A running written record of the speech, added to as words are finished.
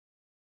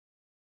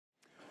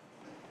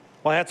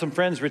Well, I had some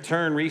friends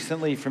return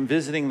recently from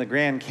visiting the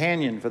Grand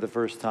Canyon for the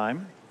first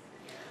time.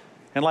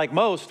 And like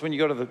most, when you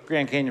go to the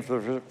Grand Canyon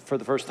for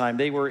the first time,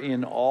 they were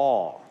in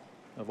awe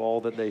of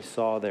all that they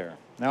saw there.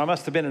 Now, I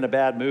must have been in a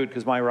bad mood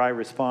because my wry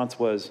response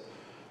was,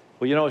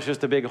 well, you know, it's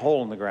just a big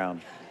hole in the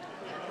ground.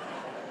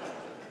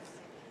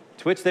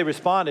 To which they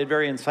responded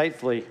very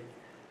insightfully,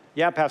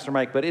 yeah, Pastor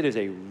Mike, but it is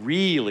a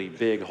really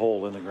big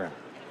hole in the ground.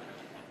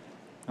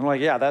 I'm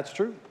like, yeah, that's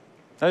true.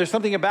 Now, there's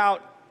something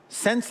about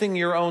sensing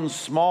your own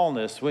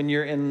smallness when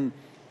you're in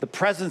the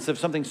presence of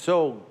something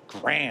so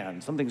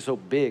grand, something so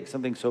big,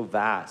 something so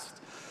vast.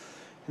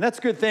 And that's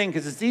a good thing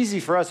because it's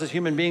easy for us as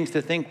human beings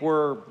to think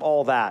we're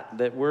all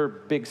that we're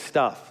big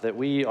stuff, that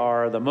we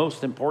are the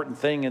most important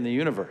thing in the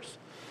universe.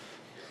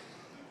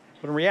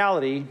 But in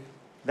reality,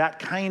 that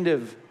kind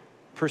of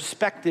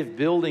perspective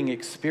building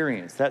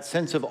experience, that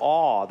sense of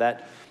awe,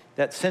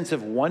 that sense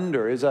of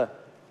wonder is a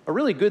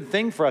really good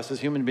thing for us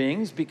as human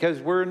beings because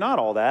we're not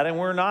all that and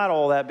we're not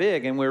all that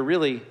big and we're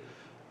really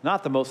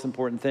not the most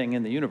important thing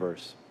in the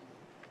universe.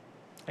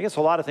 I guess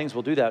a lot of things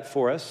will do that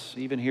for us,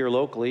 even here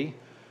locally,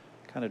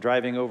 kind of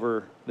driving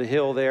over the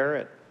hill there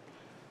at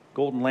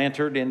Golden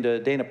Lantern into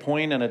Dana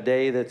Point on a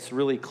day that's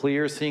really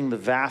clear, seeing the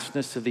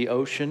vastness of the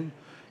ocean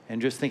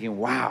and just thinking,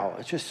 wow,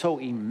 it's just so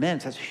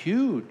immense, that's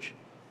huge.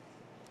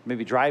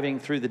 Maybe driving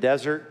through the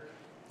desert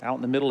out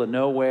in the middle of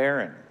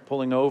nowhere and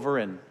pulling over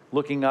and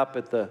looking up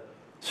at the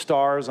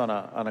stars on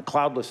a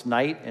cloudless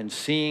night and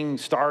seeing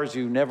stars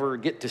you never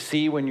get to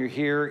see when you're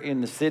here in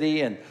the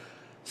city and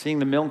seeing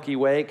the Milky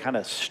Way kind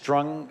of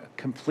strung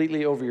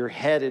completely over your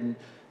head and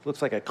it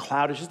looks like a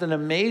cloud. It's just an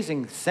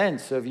amazing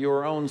sense of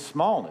your own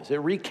smallness.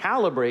 It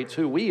recalibrates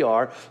who we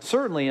are,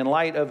 certainly in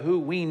light of who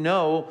we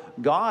know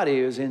God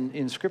is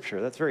in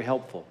Scripture. That's very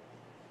helpful.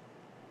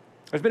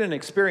 There's been an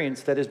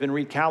experience that has been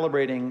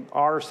recalibrating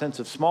our sense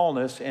of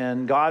smallness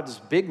and God's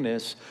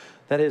bigness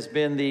that has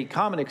been the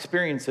common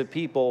experience of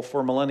people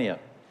for millennia.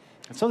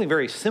 It's something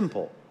very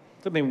simple,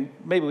 something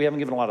maybe we haven't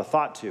given a lot of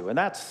thought to, and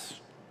that's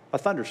a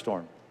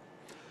thunderstorm.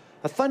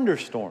 A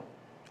thunderstorm,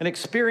 an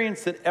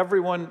experience that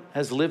everyone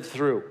has lived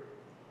through,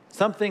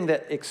 something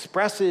that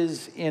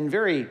expresses in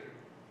very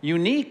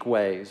unique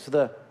ways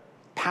the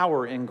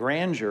power and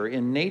grandeur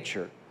in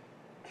nature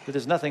that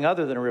is nothing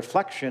other than a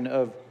reflection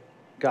of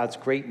God's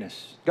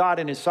greatness. God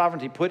in his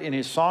sovereignty put in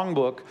his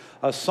songbook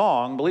a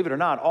song, believe it or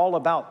not, all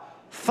about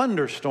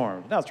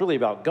thunderstorms. Now, it's really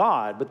about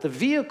God, but the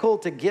vehicle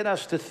to get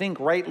us to think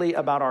rightly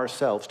about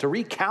ourselves, to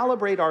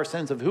recalibrate our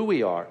sense of who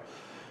we are,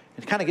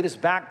 and kind of get us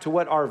back to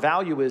what our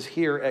value is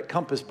here at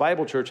Compass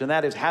Bible Church, and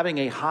that is having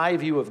a high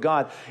view of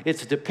God.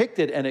 It's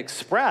depicted and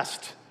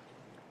expressed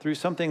through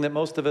something that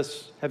most of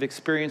us have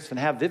experienced and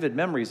have vivid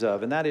memories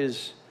of, and that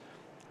is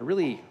a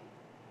really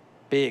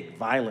big,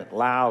 violent,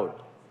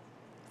 loud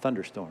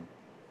thunderstorm.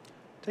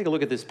 Take a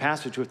look at this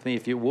passage with me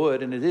if you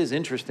would, and it is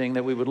interesting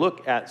that we would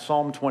look at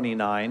Psalm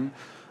 29,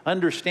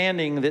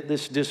 understanding that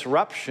this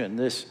disruption,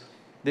 this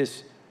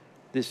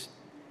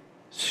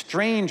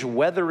strange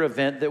weather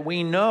event that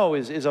we know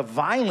is a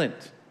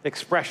violent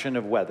expression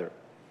of weather,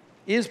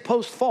 is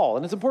post-fall.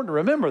 And it's important to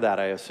remember that,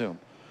 I assume,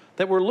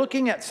 that we're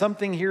looking at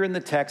something here in the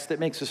text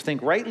that makes us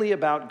think rightly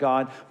about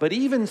God, but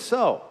even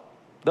so,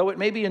 though it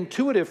may be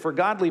intuitive for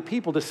godly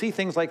people to see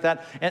things like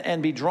that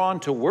and be drawn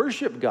to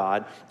worship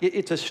God,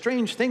 it's a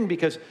strange thing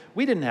because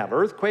we didn't have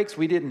earthquakes,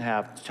 we didn't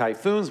have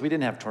typhoons, we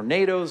didn't have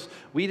tornadoes,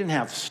 we didn't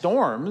have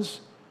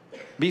storms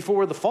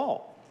before the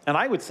fall. And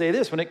I would say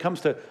this, when it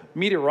comes to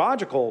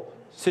meteorological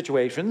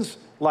situations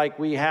like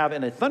we have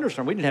in a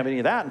thunderstorm, we didn't have any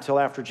of that until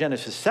after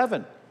Genesis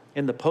 7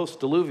 in the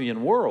post-diluvian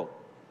world.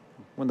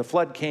 When the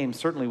flood came,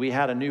 certainly we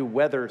had a new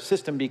weather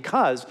system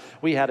because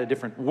we had a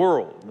different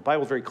world. The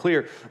Bible is very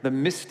clear. The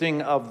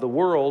misting of the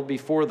world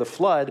before the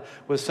flood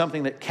was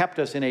something that kept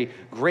us in a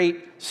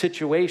great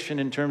situation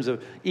in terms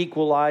of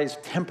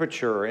equalized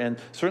temperature and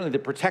certainly the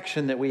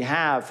protection that we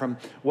have from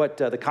what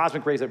the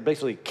cosmic rays that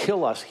basically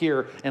kill us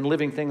here and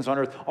living things on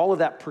earth. All of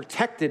that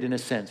protected in a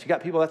sense. You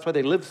got people, that's why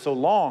they lived so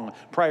long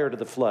prior to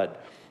the flood.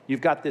 You've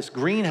got this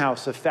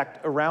greenhouse effect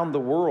around the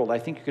world. I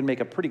think you can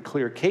make a pretty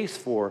clear case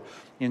for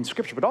in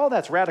Scripture. But all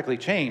that's radically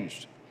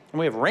changed. And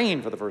we have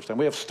rain for the first time.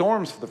 We have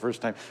storms for the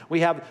first time. We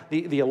have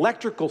the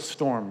electrical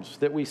storms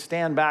that we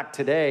stand back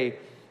today,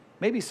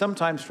 maybe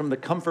sometimes from the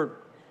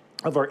comfort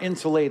of our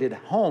insulated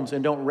homes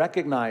and don't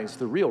recognize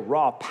the real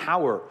raw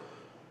power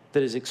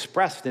that is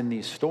expressed in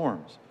these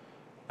storms.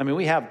 I mean,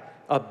 we have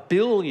 1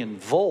 billion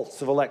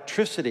volts of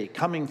electricity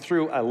coming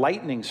through a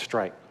lightning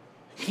strike,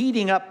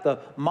 heating up the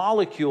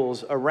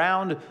molecules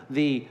around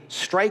the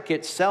strike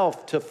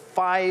itself to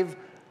 5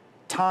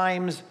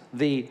 times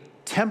the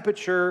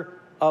temperature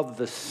of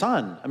the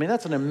sun. I mean,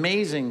 that's an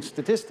amazing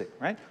statistic,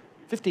 right?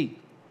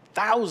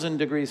 50,000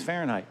 degrees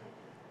Fahrenheit.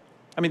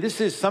 I mean, this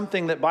is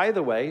something that, by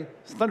the way,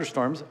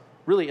 thunderstorms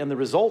really, and the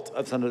result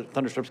of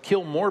thunderstorms,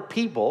 kill more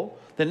people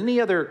than any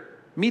other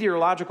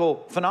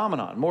meteorological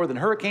phenomenon, more than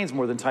hurricanes,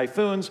 more than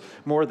typhoons,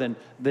 more than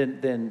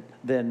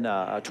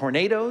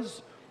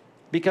tornadoes,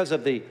 because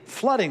of the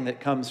flooding that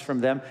comes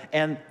from them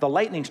and the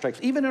lightning strikes.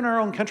 Even in our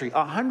own country,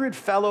 100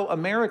 fellow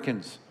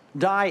Americans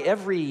die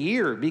every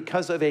year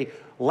because of a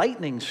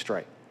lightning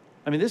strike.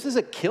 I mean, this is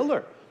a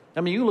killer.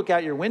 I mean, you look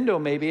out your window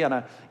maybe on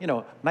a,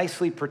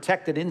 nicely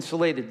protected,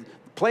 insulated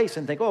place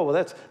and think, oh,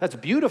 well, that's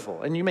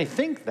beautiful. And you may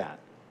think that.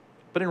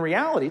 But in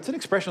reality, it's an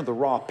expression of the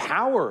raw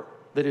power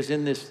that is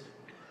in this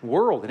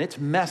world. And it's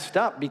messed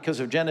up because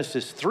of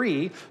Genesis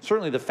 3.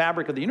 Certainly the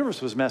fabric of the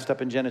universe was messed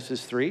up in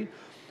Genesis 3.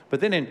 But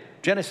then in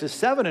Genesis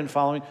 7 and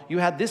following, you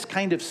had this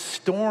kind of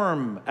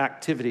storm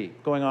activity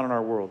going on in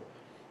our world.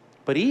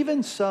 But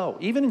even so,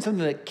 even in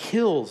something that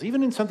kills,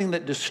 even in something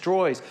that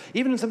destroys,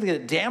 even in something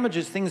that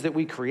damages things that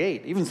we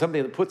create, even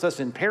something that puts us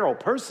in peril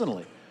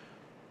personally,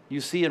 you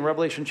see in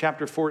Revelation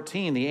chapter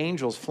 14, the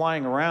angels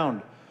flying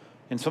around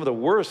in some of the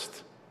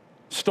worst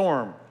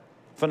storm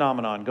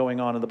phenomenon going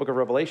on in the book of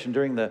Revelation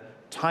during the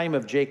time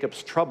of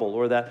Jacob's trouble,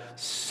 or that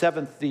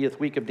 70th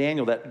week of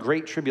Daniel, that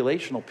great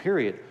tribulational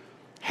period.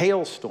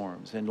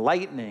 Hailstorms and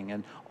lightning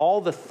and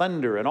all the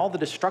thunder and all the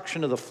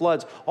destruction of the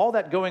floods, all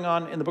that going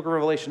on in the book of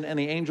Revelation, and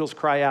the angels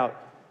cry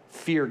out,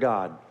 fear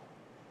God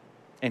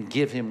and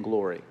give him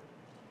glory.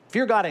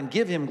 Fear God and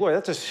give him glory.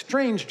 That's a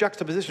strange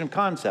juxtaposition of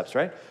concepts,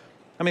 right?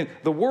 I mean,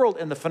 the world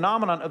and the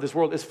phenomenon of this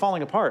world is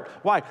falling apart.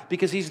 Why?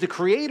 Because he's the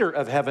creator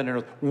of heaven and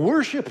earth.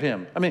 Worship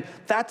him. I mean,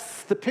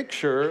 that's the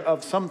picture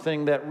of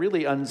something that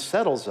really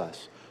unsettles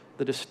us,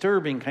 the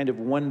disturbing kind of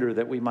wonder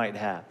that we might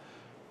have.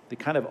 The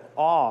kind of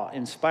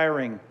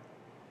awe-inspiring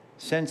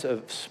sense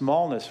of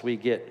smallness we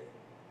get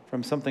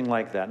from something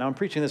like that. Now, I'm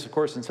preaching this, of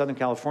course, in Southern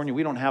California.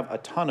 We don't have a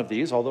ton of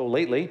these, although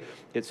lately,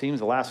 it seems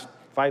the last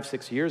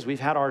 5-6 years, we've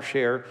had our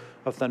share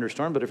of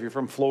thunderstorm. But if you're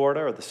from Florida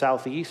or the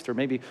Southeast or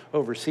maybe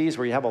overseas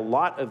where you have a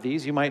lot of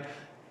these, you might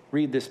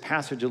read this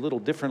passage a little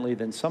differently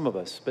than some of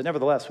us. But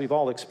nevertheless, we've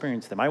all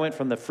experienced them. I went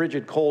from the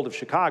frigid cold of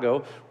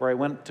Chicago, where I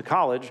went to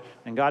college,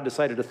 and God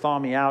decided to thaw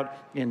me out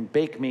and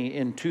bake me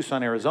in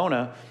Tucson,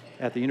 Arizona,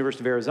 at the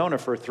University of Arizona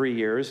for 3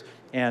 years.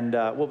 And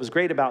what was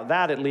great about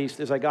that, at least,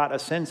 is I got a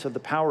sense of the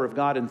power of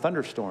God in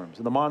thunderstorms.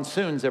 In the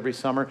monsoons every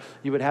summer,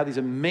 you would have these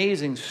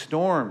amazing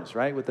storms,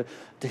 right, with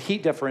the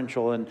heat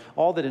differential and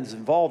all that is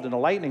involved in a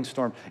lightning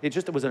storm. It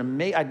was an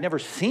amazing, I'd never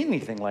seen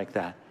anything like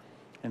that.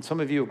 And some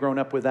of you have grown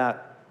up with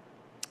that.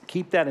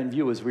 Keep that in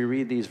view as we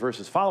read these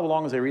verses. Follow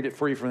along as I read it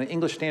for you from the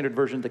English Standard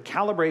Version. The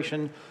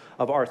calibration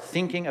of our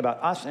thinking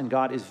about us and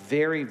God is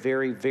very,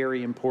 very,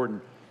 very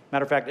important.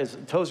 Matter of fact, as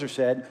Tozer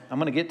said, I'm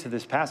going to get to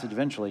this passage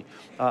eventually.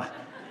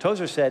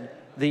 Tozer said,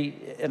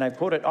 and I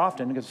quote it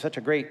often because it's such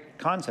a great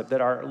concept,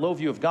 that our low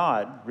view of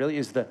God really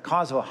is the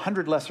cause of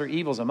 100 lesser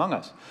evils among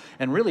us.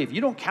 And really, if you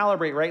don't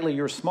calibrate rightly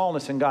your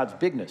smallness and God's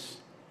bigness,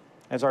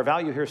 as our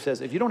value here says,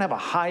 if you don't have a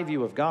high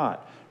view of God,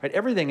 right,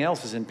 everything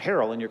else is in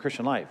peril in your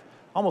Christian life.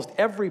 Almost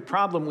every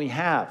problem we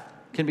have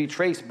can be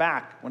traced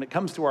back when it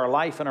comes to our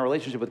life and our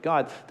relationship with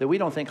God, that we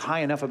don't think high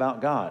enough about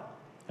God,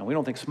 and we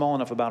don't think small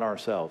enough about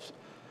ourselves.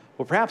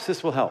 Well, perhaps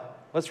this will help.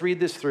 Let's read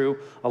this through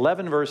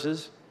 11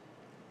 verses,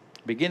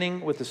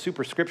 beginning with the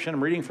superscription.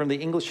 I'm reading from the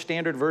English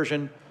Standard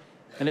Version,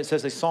 and it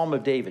says a Psalm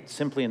of David,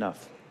 simply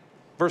enough.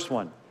 Verse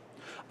 1,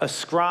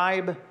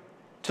 ascribe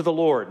to the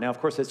Lord. Now, of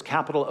course, it's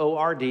capital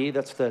O-R-D.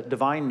 That's the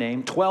divine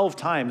name. 12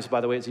 times,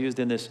 by the way, it's used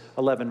in this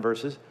 11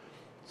 verses.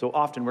 So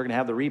often we're going to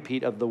have the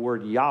repeat of the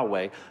word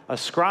Yahweh.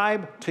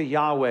 Ascribe to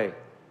Yahweh,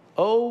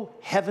 O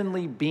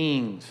heavenly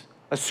beings.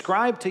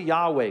 Ascribe to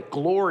Yahweh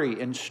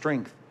glory and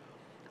strength.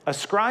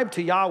 Ascribe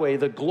to Yahweh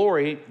the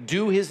glory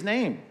due his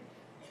name.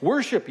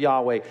 Worship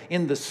Yahweh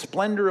in the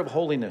splendor of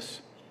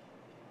holiness.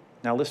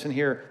 Now listen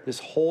here, this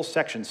whole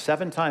section,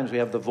 7 times we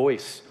have the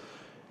voice.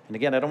 And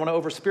again, I don't want to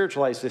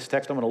over-spiritualize this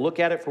text. I'm going to look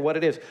at it for what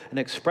it is, an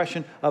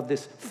expression of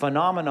this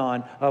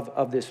phenomenon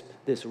of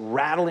this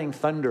rattling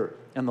thunder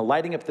and the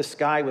lighting up the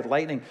sky with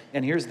lightning.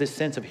 And here's this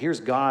sense of, here's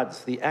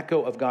the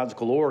echo of God's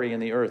glory in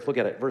the earth. Look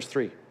at it, verse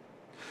 3.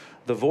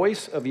 The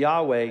voice of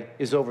Yahweh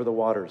is over the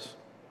waters,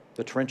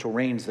 the torrential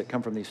rains that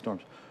come from these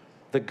storms.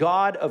 The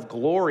God of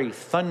glory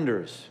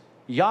thunders.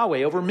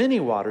 Yahweh over many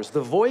waters.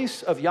 The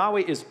voice of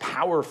Yahweh is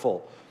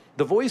powerful.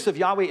 The voice of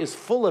Yahweh is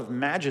full of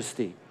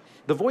majesty.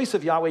 The voice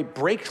of Yahweh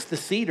breaks the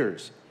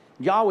cedars.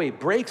 Yahweh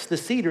breaks the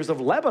cedars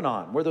of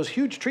Lebanon, where those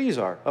huge trees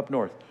are up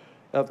north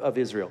of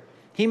Israel.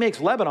 He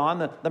makes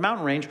Lebanon, the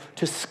mountain range,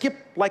 to skip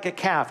like a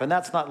calf. And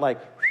that's not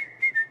like,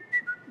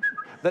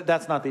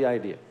 that's not the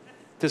idea.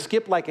 To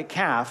skip like a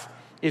calf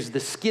is the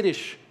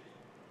skittish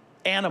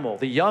animal,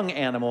 the young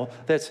animal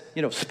that's,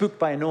 spooked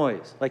by a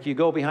noise. Like you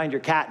go behind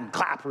your cat and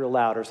clap real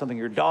loud or something,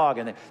 your dog,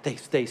 and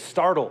they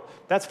startle.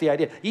 That's the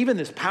idea. Even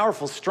this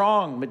powerful,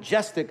 strong,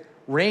 majestic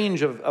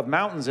range of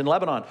mountains in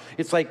Lebanon,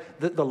 it's like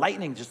the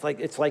lightning,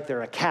 it's like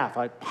they're a calf.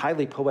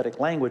 Highly poetic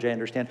language, I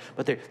understand,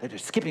 but they're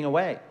skipping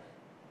away.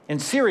 And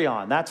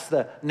Sirion, that's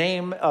the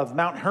name of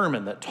Mount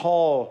Hermon, that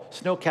tall,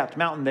 snow-capped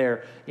mountain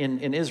there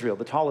in Israel,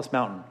 the tallest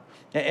mountain.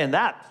 And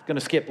that's going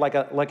to skip like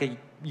a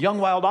young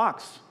wild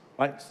ox.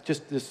 Right? It's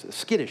just this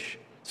skittish,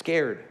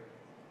 scared.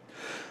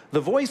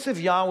 The voice of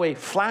Yahweh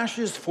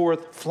flashes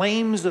forth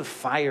flames of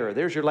fire.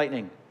 There's your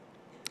lightning.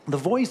 The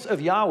voice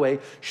of Yahweh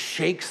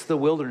shakes the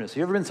wilderness.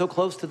 You ever been so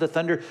close to the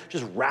thunder,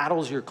 just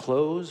rattles your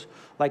clothes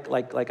like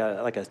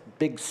a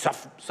big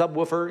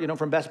subwoofer,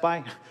 from Best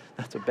Buy?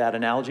 That's a bad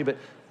analogy, but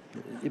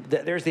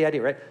there's the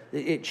idea, right?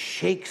 It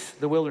shakes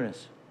the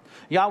wilderness.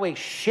 Yahweh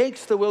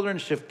shakes the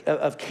wilderness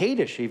of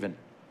Kadesh even.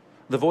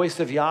 The voice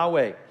of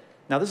Yahweh.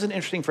 Now, this is an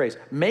interesting phrase.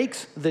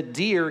 Makes the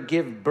deer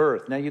give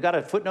birth. Now, you got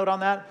a footnote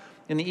on that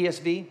in the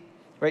ESV,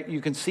 right? You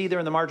can see there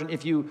in the margin,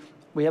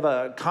 we have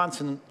a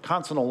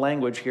consonantal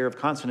language here of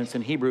consonants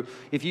in Hebrew.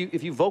 If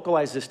you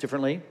vocalize this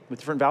differently with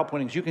different vowel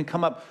pointings, you can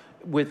come up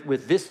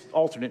with this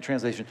alternate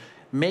translation.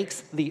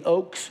 Makes the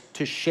oaks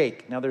to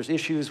shake. Now there's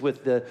issues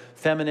with the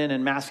feminine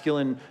and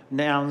masculine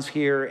nouns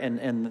here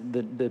and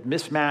the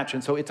mismatch,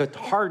 and so it's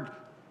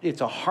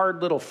a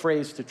hard little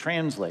phrase to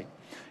translate.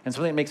 And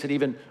something that makes it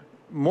even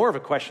more of a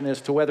question as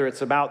to whether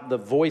it's about the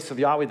voice of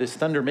Yahweh, this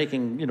thunder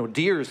making,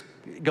 deers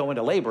go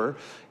into labor,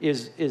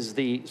 is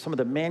some of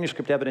the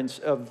manuscript evidence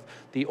of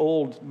the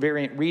old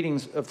variant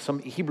readings of some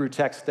Hebrew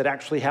texts that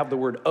actually have the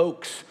word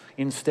oaks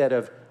instead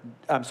of,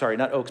 I'm sorry,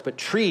 not oaks, but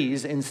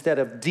trees instead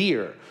of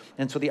deer.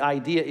 And so the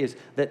idea is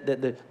that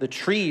the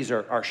trees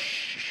are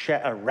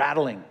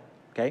rattling,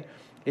 okay?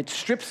 It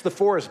strips the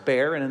forest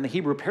bare, and in the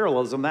Hebrew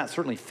parallelism, that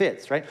certainly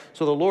fits, right?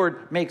 So the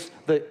Lord makes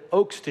the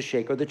oaks to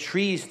shake or the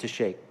trees to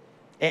shake.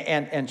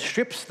 And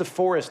strips the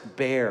forest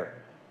bare,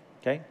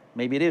 okay?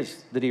 Maybe it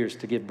is the deers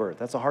to give birth.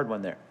 That's a hard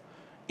one there.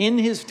 In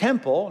his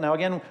temple, now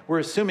again, we're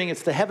assuming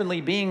it's the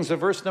heavenly beings of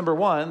verse number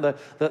 1,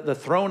 the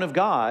throne of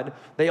God.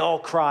 They all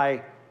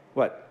cry,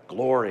 what?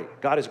 Glory.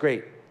 God is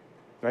great,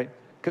 right?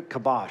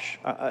 Kabosh.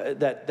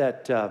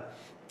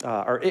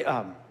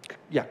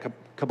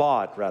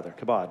 Kabod, rather.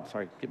 Kabod,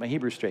 sorry, get my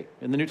Hebrew straight.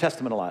 In the New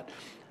Testament a lot.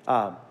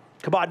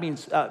 Kabod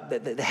means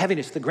the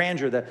heaviness, the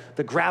grandeur,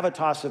 the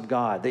gravitas of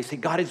God. They say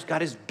God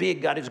is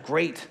big, God is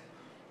great.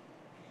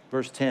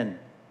 Verse 10,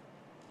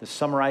 this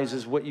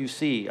summarizes what you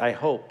see, I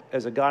hope,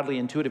 as a godly,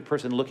 intuitive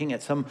person looking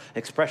at some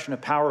expression of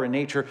power in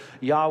nature.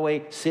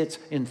 Yahweh sits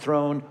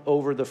enthroned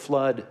over the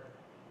flood.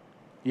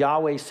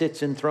 Yahweh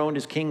sits enthroned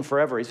as king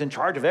forever. He's in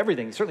charge of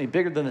everything. He's certainly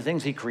bigger than the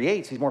things he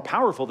creates. He's more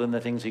powerful than the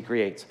things he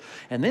creates.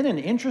 And then an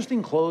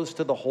interesting close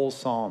to the whole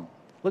psalm.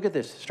 Look at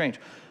this, strange.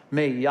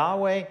 May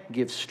Yahweh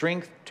give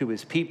strength to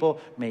his people.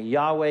 May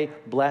Yahweh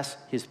bless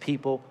his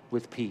people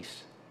with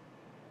peace.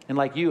 And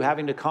like you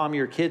having to calm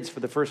your kids for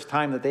the first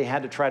time that they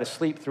had to try to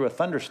sleep through a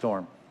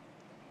thunderstorm.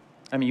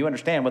 I mean, you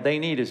understand what they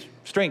need is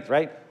strength,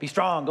 right? Be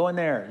strong, go in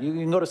there. You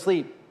can go to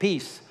sleep,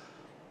 peace.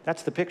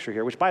 That's the picture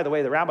here, which, by the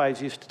way, the rabbis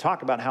used to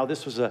talk about how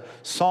this was a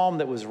psalm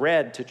that was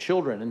read to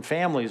children and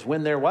families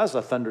when there was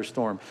a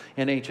thunderstorm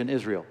in ancient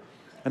Israel.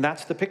 And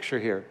that's the picture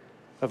here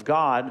of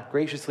God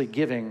graciously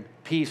giving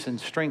peace and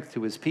strength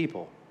to his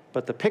people.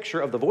 But the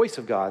picture of the voice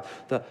of God,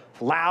 the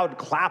loud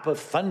clap of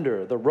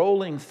thunder, the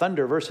rolling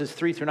thunder, verses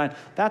 3 through 9,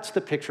 that's the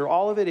picture.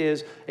 All of it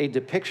is a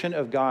depiction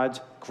of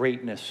God's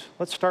greatness.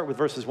 Let's start with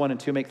verses 1 and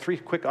 2. Make 3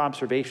 quick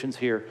observations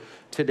here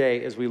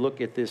today as we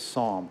look at this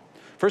psalm.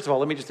 First of all,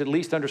 let me just at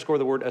least underscore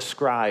the word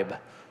ascribe.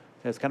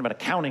 It's kind of an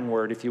accounting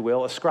word, if you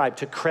will. Ascribe,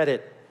 to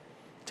credit,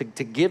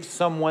 to give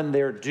someone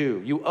their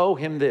due. You owe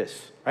him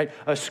this, right?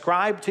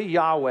 Ascribe to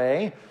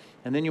Yahweh.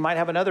 And then you might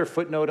have another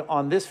footnote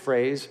on this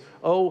phrase,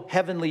 oh,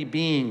 heavenly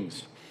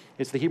beings.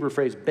 It's the Hebrew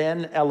phrase,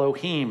 Ben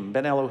Elohim.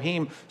 Ben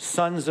Elohim,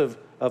 sons of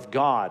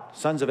God,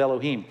 sons of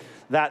Elohim.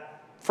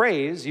 That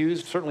phrase,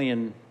 used certainly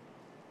in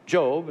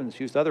Job, and it's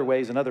used other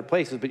ways in other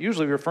places, but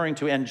usually referring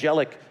to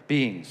angelic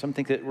beings. Some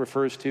think it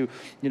refers to,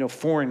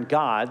 foreign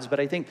gods.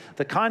 But I think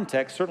the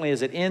context, certainly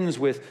as it ends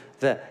with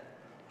the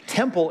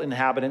temple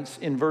inhabitants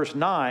in verse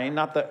 9,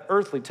 not the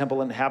earthly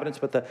temple inhabitants,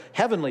 but the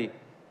heavenly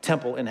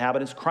temple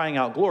inhabitants crying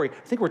out glory.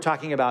 I think we're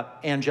talking about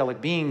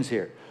angelic beings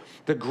here.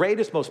 The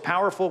greatest, most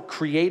powerful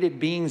created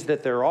beings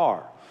that there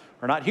are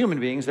not human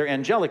beings, they're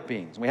angelic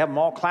beings. We have them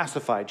all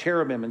classified,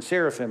 cherubim and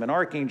seraphim and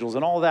archangels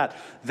and all that.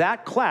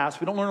 That class,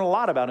 we don't learn a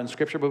lot about in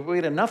Scripture, but we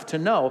get enough to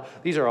know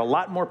these are a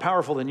lot more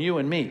powerful than you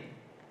and me.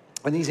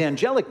 And these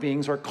angelic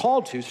beings are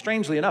called to,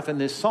 strangely enough, in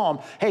this psalm,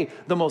 hey,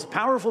 the most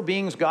powerful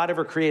beings God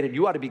ever created,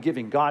 you ought to be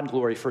giving God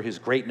glory for his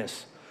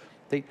greatness.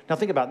 Now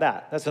think about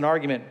that. That's an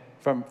argument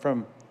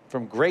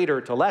from greater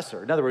to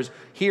lesser. In other words,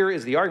 here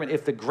is the argument.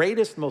 If the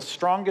greatest, most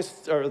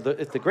strongest,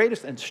 if the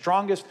greatest and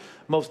strongest,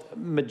 most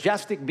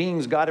majestic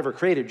beings God ever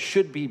created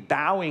should be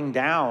bowing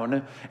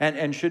down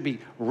and should be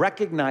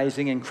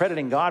recognizing and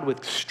crediting God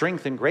with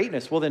strength and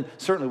greatness, well then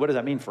certainly what does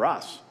that mean for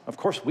us? Of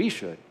course we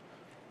should.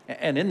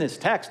 And in this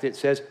text it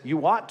says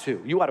you ought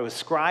to. You ought to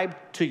ascribe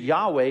to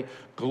Yahweh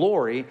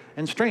glory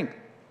and strength.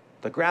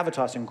 The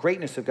gravitas and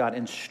greatness of God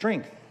and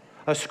strength.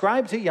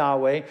 Ascribe to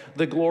Yahweh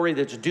the glory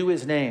that's due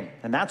his name.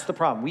 And that's the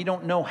problem. We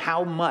don't know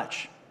how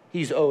much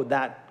he's owed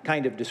that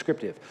kind of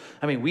descriptive.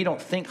 I mean, we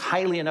don't think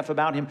highly enough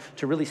about him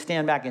to really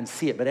stand back and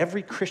see it. But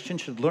every Christian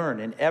should learn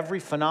in every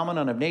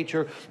phenomenon of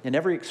nature, in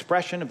every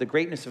expression of the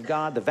greatness of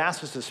God, the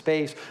vastness of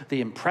space, the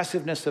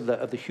impressiveness of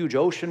the huge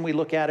ocean we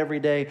look at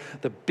every day,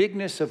 the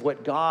bigness of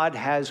what God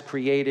has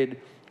created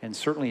and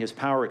certainly his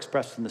power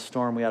expressed in the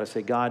storm, we ought to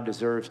say God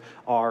deserves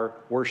our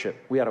worship.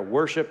 We ought to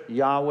worship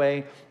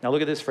Yahweh. Now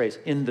look at this phrase,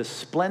 in the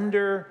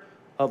splendor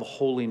of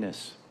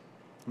holiness.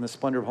 In the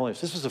splendor of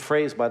holiness. This was a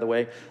phrase, by the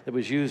way, that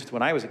was used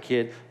when I was a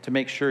kid to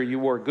make sure you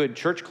wore good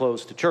church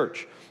clothes to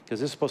church.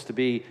 Because this is supposed to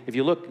be, if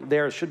you look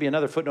there should be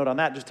another footnote on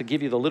that just to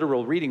give you the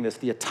literal reading this,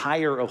 the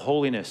attire of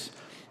holiness,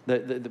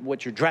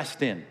 what you're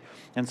dressed in.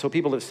 And so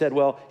people have said,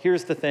 well,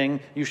 here's the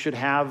thing. You should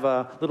have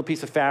a little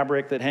piece of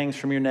fabric that hangs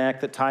from your neck,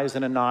 that ties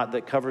in a knot,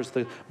 that covers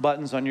the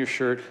buttons on your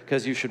shirt,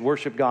 because you should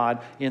worship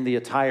God in the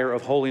attire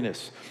of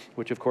holiness,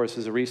 which, of course,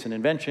 is a recent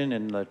invention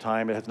in the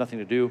time. It has nothing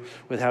to do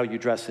with how you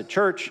dress at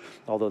church,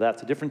 although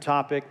that's a different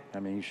topic. I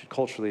mean, you should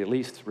culturally at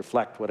least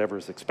reflect whatever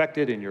is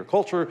expected in your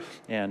culture.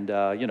 And,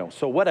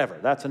 so whatever.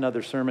 That's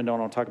another sermon. Don't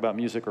want to talk about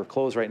music or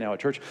clothes right now at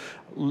church.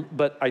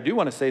 But I do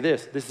want to say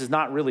this. This is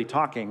not really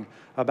talking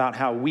about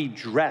how we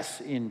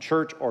dress in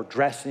church or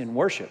dress in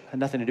worship. It had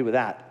nothing to do with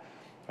that.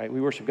 Right? We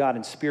worship God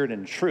in spirit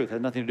and in truth. It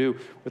has nothing to do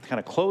with the kind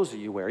of clothes that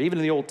you wear. Even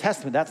in the Old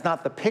Testament, that's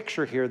not the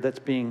picture here that's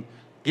being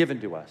given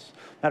to us.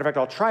 Matter of fact,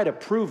 I'll try to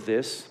prove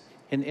this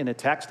in a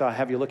text I'll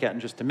have you look at in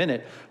just a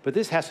minute, but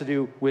this has to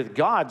do with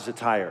God's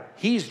attire.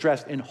 He's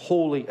dressed in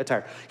holy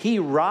attire. He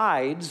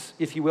rides,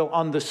 if you will,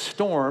 on the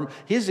storm.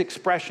 His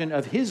expression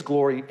of his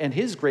glory and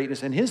his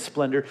greatness and his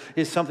splendor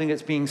is something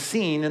that's being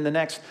seen in the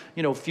next,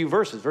 few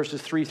verses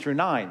 3 through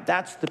 9.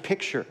 That's the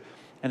picture.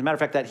 And as a matter of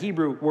fact, that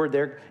Hebrew word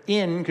there,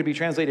 in, could be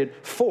translated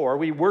for.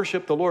 We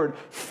worship the Lord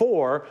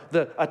for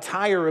the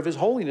attire of his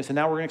holiness. And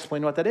now we're going to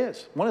explain what that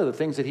is. One of the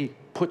things that he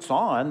puts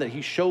on, that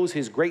he shows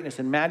his greatness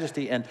and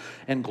majesty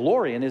and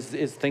glory in,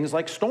 is things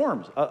like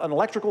storms, an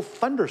electrical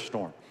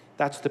thunderstorm.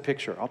 That's the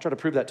picture. I'll try to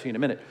prove that to you in a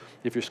minute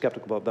if you're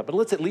skeptical about that. But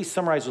let's at least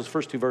summarize those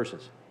first two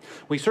verses.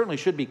 We certainly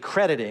should be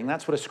crediting,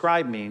 that's what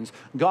ascribe means,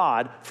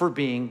 God for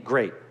being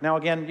great. Now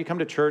again, you come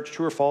to church,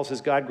 true or false,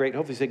 is God great?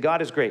 Hopefully you say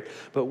God is great.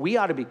 But we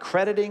ought to be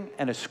crediting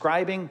and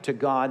ascribing to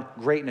God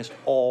greatness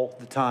all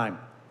the time.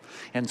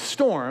 And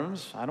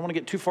storms, I don't want to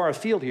get too far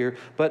afield here,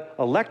 but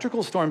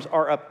electrical storms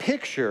are a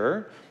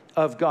picture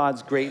of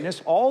God's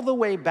greatness all the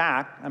way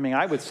back,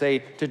 I would say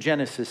to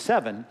Genesis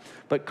 7,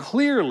 but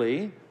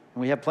clearly, and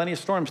we have plenty of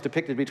storms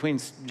depicted between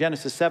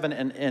Genesis 7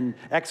 and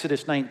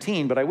Exodus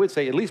 19, but I would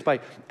say at least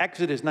by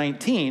Exodus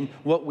 19,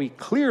 what we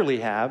clearly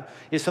have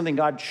is something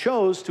God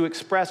chose to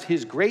express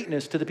his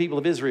greatness to the people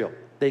of Israel.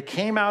 They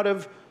came out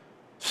of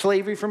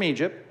slavery from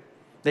Egypt.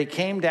 They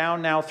came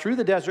down now through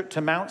the desert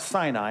to Mount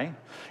Sinai,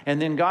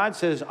 and then God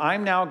says,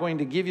 I'm now going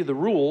to give you the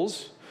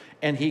rules,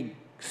 and he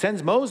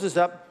sends Moses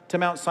up to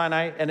Mount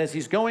Sinai, and as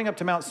he's going up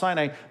to Mount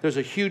Sinai, there's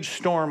a huge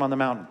storm on the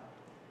mountain.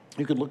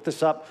 You could look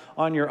this up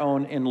on your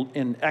own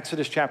in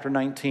Exodus chapter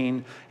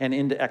 19 and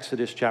into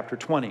Exodus chapter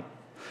 20.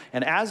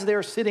 And as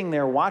they're sitting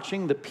there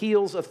watching the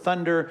peals of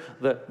thunder,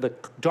 the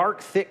dark,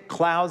 thick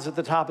clouds at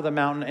the top of the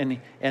mountain,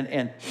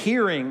 and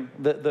hearing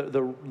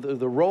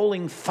the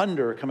rolling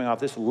thunder coming off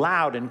this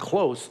loud and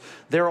close,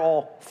 they're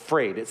all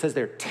afraid. It says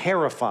they're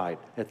terrified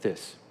at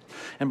this.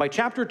 And by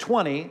chapter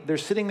 20, they're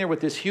sitting there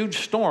with this huge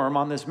storm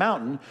on this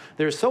mountain.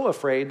 They're so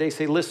afraid, they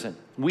say, listen,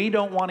 we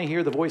don't want to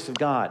hear the voice of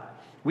God.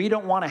 We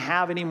don't want to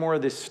have any more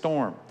of this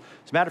storm.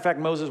 As a matter of fact,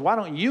 Moses, why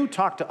don't you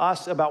talk to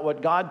us about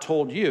what God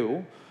told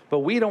you, but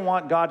we don't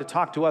want God to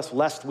talk to us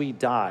lest we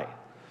die.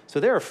 So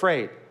they're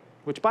afraid,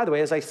 which, by the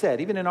way, as I said,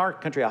 even in our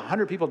country,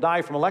 100 people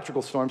die from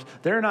electrical storms.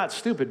 They're not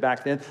stupid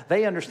back then.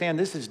 They understand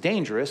this is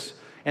dangerous,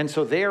 and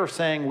so they are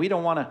saying, we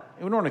don't want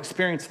to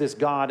experience this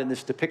God and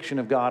this depiction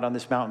of God on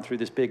this mountain through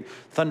this big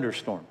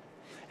thunderstorm.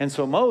 And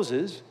so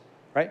Moses,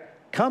 right,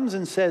 comes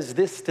and says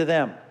this to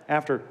them.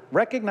 After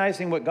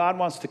recognizing what God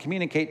wants to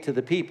communicate to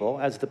the people,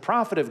 as the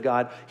prophet of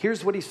God,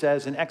 here's what he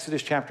says in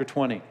Exodus chapter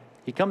 20.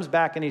 He comes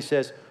back and he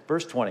says,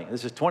 verse 20,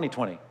 this is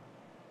 2020.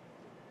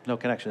 No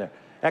connection there.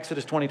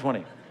 Exodus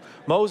 20:20.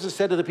 Moses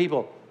said to the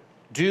people,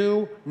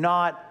 do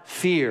not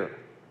fear.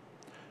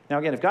 Now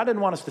again, if God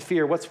didn't want us to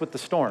fear, what's with the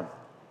storm?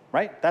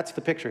 Right? That's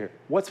the picture here.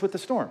 What's with the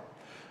storm?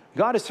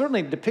 God is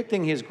certainly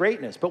depicting his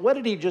greatness, but what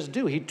did he just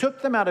do? He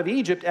took them out of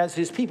Egypt as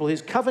his people, his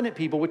covenant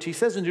people, which he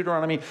says in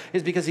Deuteronomy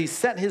is because he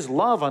set his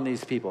love on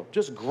these people,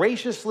 just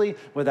graciously,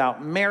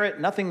 without merit,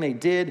 nothing they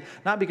did,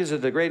 not because they're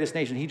the greatest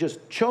nation. He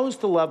just chose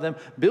to love them,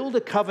 build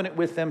a covenant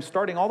with them,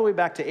 starting all the way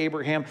back to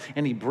Abraham,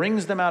 and he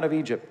brings them out of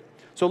Egypt.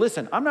 So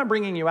listen, I'm not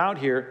bringing you out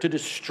here to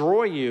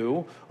destroy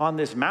you on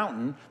this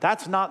mountain.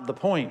 That's not the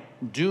point.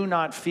 Do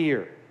not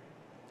fear.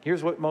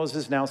 Here's what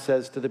Moses now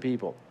says to the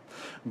people.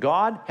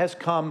 God has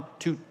come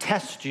to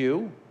test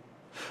you,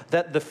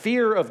 that the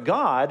fear of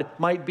God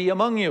might be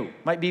among you,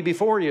 might be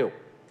before you,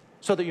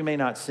 so that you may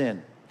not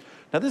sin.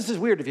 Now, this is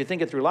weird if you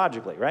think it through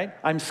logically, right?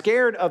 I'm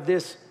scared of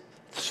this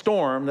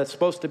storm that's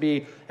supposed to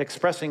be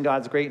expressing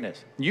God's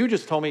greatness. You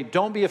just told me,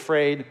 don't be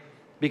afraid,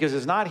 because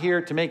it's not here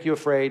to make you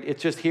afraid.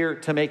 It's just here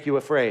to make you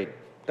afraid.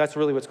 That's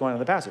really what's going on in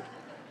the passage.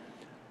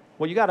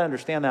 Well, you got to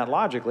understand that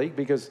logically,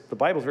 because the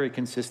Bible's very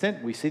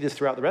consistent. We see this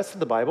throughout the rest of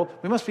the Bible.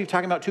 We must be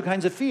talking about two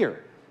kinds of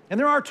fear. And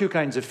there are two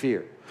kinds of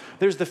fear.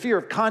 There's the fear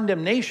of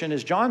condemnation,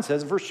 as John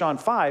says in 1 John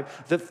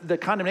 5, the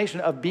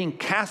condemnation of being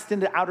cast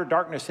into outer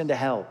darkness, into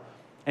hell.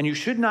 And you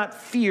should not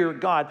fear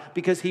God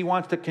because he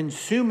wants to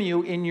consume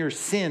you in your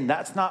sin.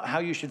 That's not how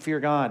you should fear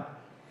God.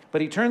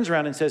 But he turns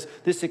around and says,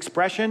 this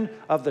expression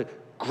of the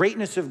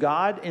greatness of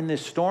God in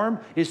this storm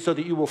is so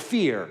that you will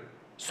fear,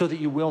 so that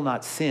you will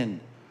not sin.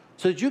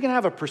 So that you can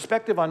have a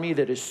perspective on me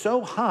that is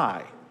so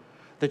high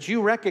that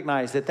you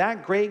recognize that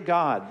that great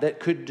God that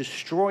could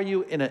destroy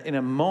you in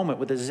a moment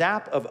with a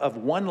zap of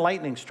one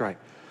lightning strike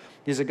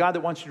is a God that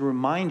wants you to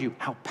remind you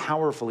how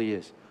powerful he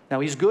is. Now,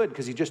 he's good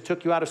because he just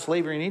took you out of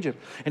slavery in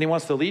Egypt, and he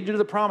wants to lead you to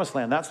the promised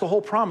land. That's the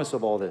whole promise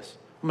of all this.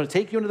 I'm going to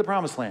take you into the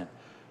promised land,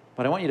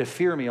 but I want you to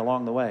fear me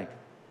along the way.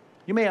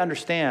 You may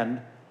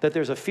understand that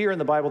there's a fear in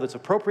the Bible that's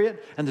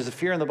appropriate, and there's a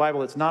fear in the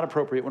Bible that's not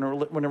appropriate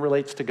when it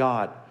relates to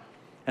God.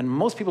 And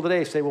most people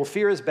today say, well,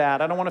 fear is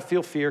bad. I don't want to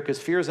feel fear because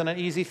fear is an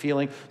uneasy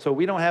feeling, so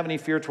we don't have any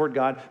fear toward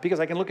God because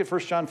I can look at 1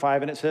 John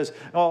 5, and it says,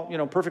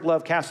 oh, perfect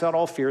love casts out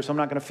all fear, so I'm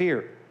not going to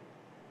fear.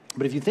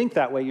 But if you think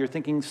that way, you're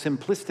thinking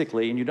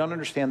simplistically, and you don't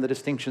understand the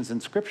distinctions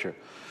in Scripture.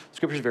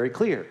 Scripture is very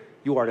clear.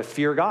 You are to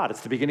fear God.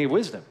 It's the beginning of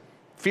wisdom.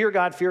 Fear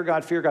God, fear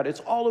God, fear God.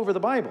 It's all over the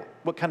Bible.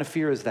 What kind of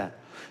fear is that?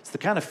 It's the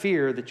kind of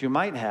fear that you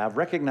might have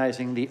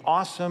recognizing the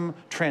awesome,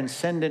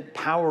 transcendent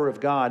power of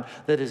God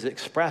that is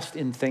expressed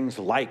in things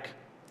like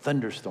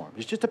thunderstorms.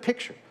 It's just a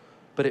picture,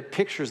 but it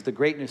pictures the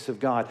greatness of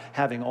God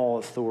having all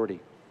authority.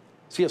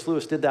 C.S.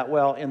 Lewis did that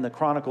well in the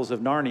Chronicles of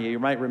Narnia. You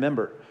might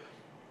remember,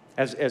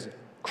 as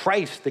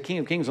Christ, the King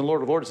of Kings and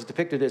Lord of Lords, is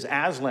depicted as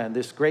Aslan,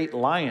 this great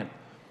lion.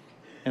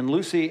 And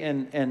Lucy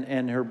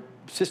and her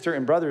sister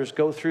and brothers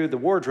go through the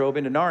wardrobe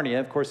into Narnia,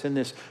 of course, in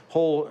this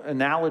whole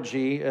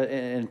analogy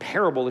and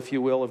parable, if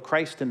you will, of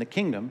Christ and the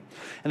kingdom.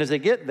 And as they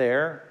get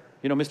there,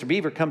 Mr.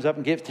 Beaver comes up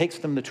and takes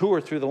them the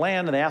tour through the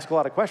land, and they ask a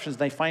lot of questions.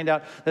 And they find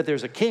out that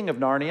there's a king of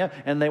Narnia,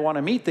 and they want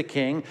to meet the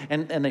king.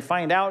 And they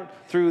find out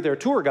through their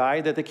tour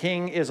guide that the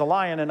king is a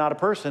lion and not a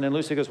person. And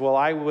Lucy goes, well,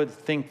 I would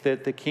think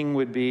that the king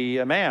would be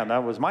a man.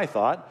 That was my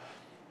thought.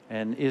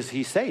 And is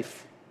he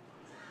safe?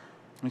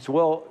 And he said,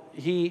 well,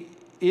 he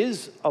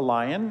is a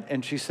lion.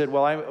 And she said,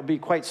 well, I would be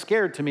quite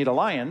scared to meet a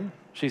lion,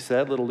 she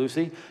said, little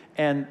Lucy.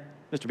 And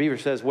Mr. Beaver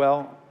says,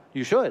 well,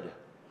 you should.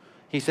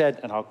 He said,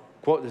 and I'll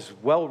quote this,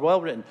 well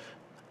written,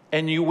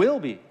 and you will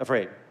be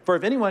afraid. For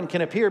if anyone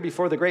can appear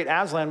before the great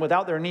Aslan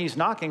without their knees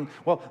knocking,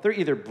 well, they're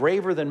either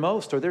braver than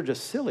most or they're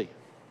just silly.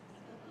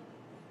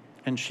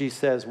 And she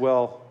says,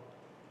 well,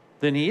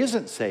 then he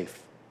isn't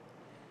safe.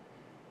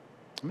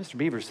 And Mr.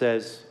 Beaver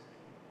says,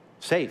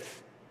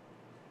 safe.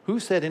 Who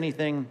said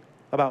anything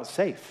about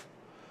safe?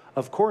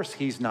 Of course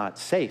he's not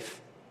safe,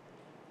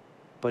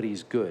 but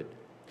he's good.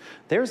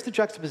 There's the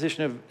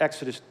juxtaposition of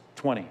Exodus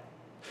 20.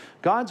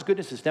 God's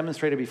goodness is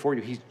demonstrated before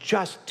you. He's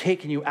just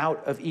taken you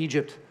out of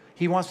Egypt.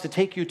 He wants to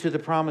take you to the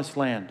promised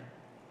land.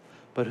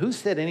 But who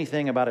said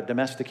anything about a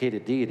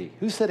domesticated deity?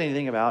 Who said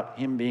anything about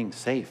him being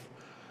safe?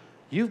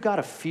 You've got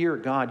to fear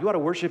God. You ought to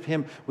worship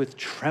him with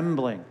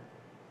trembling.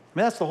 I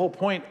mean, that's the whole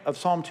point of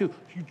Psalm 2.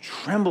 You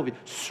tremble.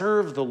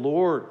 Serve the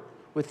Lord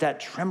with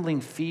that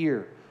trembling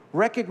fear.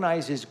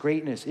 Recognize his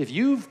greatness. If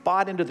you've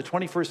bought into the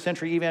 21st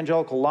century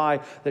evangelical lie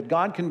that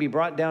God can be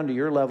brought down to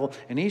your level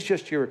and he's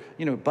just your,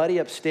 buddy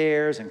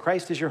upstairs and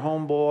Christ is your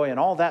homeboy and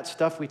all that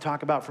stuff we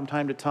talk about from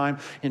time to time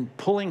and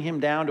pulling him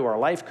down to our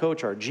life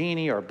coach, our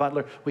genie, our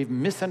butler, we've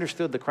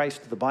misunderstood the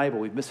Christ of the Bible.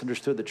 We've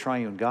misunderstood the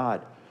triune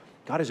God.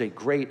 God is a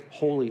great,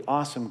 holy,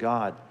 awesome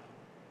God.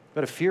 We've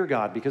got to fear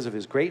God because of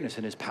his greatness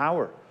and his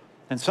power.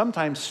 And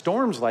sometimes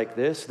storms like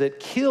this that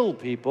kill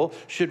people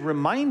should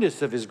remind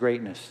us of his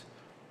greatness.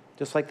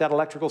 Just like that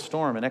electrical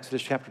storm in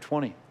Exodus chapter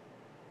 20.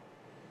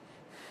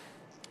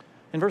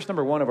 In verse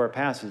number 1 of our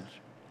passage,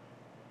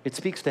 it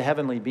speaks to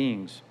heavenly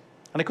beings.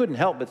 And I couldn't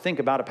help but think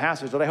about a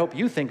passage that I hope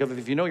you think of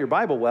if you know your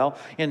Bible well.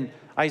 In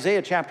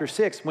Isaiah chapter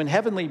 6, when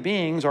heavenly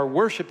beings are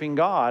worshiping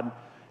God,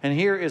 and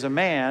here is a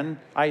man,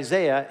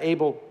 Isaiah,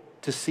 able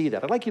to see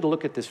that. I'd like you to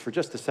look at this for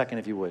just a second,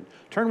 if you would.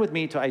 Turn with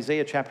me to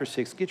Isaiah chapter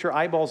 6. Get your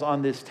eyeballs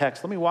on this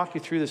text. Let me walk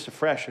you through this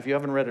afresh if you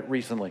haven't read it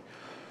recently.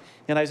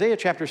 In Isaiah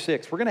chapter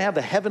 6, we're going to have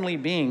the heavenly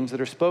beings that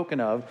are spoken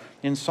of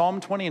in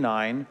Psalm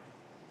 29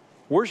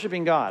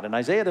 worshiping God. And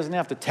Isaiah doesn't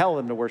have to tell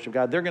them to worship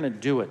God. They're going to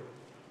do it.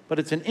 But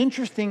it's an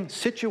interesting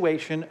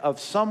situation of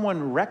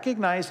someone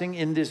recognizing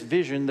in this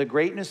vision the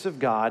greatness of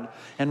God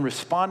and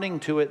responding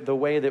to it the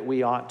way that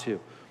we ought to.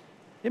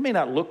 It may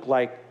not look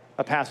like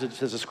a passage that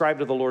says ascribe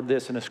to the Lord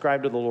this and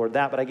ascribe to the Lord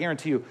that, but I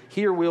guarantee you,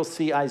 here we'll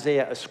see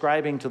Isaiah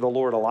ascribing to the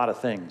Lord a lot of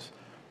things.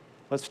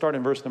 Let's start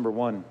in verse number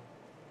 1.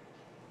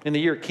 In the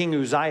year King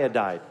Uzziah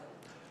died.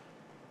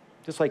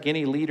 Just like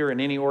any leader in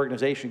any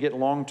organization, you get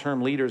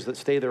long-term leaders that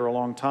stay there a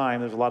long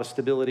time. There's a lot of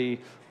stability,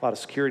 a lot of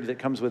security that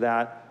comes with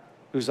that.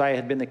 Uzziah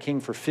had been the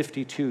king for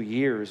 52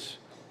 years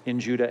in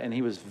Judah, and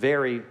he was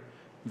very,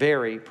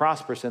 very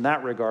prosperous in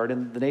that regard,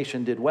 and the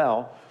nation did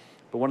well.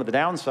 But one of the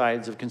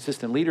downsides of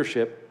consistent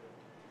leadership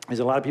is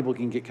a lot of people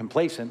can get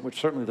complacent, which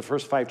certainly the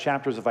first 5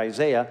 chapters of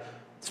Isaiah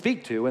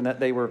speak to, and that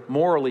they were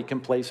morally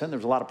complacent. There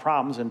was a lot of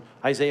problems, and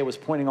Isaiah was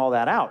pointing all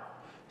that out,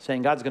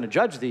 saying God's going to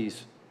judge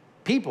these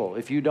people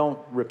if you don't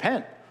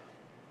repent.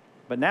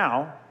 But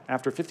now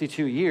after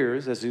 52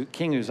 years, as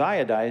King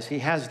Uzziah dies, he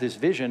has this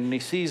vision and he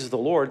sees the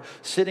Lord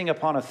sitting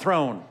upon a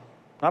throne.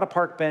 Not a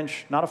park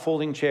bench, not a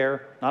folding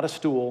chair, not a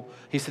stool.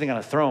 He's sitting on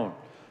a throne.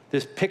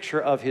 This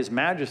picture of his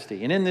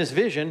majesty. And in this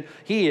vision,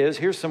 he is,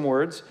 here's some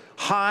words,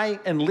 high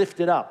and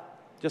lifted up.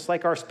 Just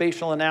like our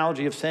spatial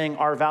analogy of saying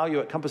our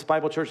value at Compass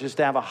Bible Church is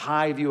to have a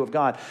high view of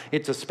God.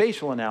 It's a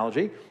spatial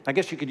analogy. I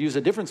guess you could use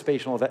a different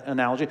spatial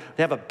analogy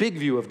to have a big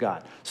view of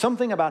God.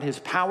 Something about his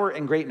power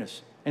and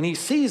greatness. And he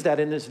sees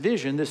that in this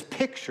vision, this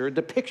picture,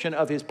 depiction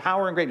of his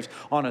power and greatness.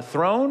 On a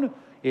throne,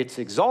 it's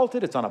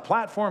exalted, it's on a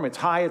platform, it's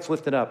high, it's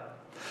lifted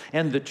up.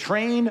 And the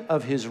train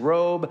of his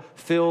robe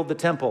filled the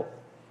temple.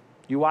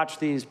 You watch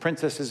these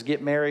princesses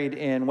get married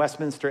in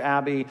Westminster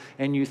Abbey,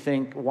 and you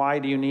think, why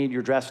do you need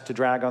your dress to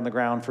drag on the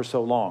ground for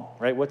so long,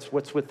 right?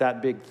 What's with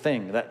that big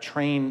thing, that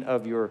train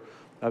of your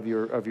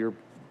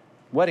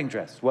wedding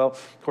dress? Well,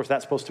 of course,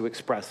 that's supposed to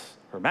express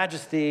her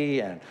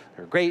majesty and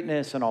her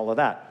greatness and all of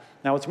that.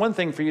 Now, it's one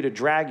thing for you to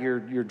drag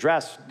your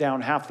dress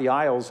down half the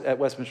aisles at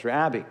Westminster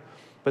Abbey,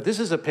 but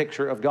this is a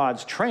picture of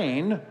God's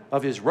train,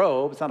 of his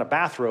robe. It's not a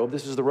bathrobe.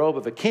 This is the robe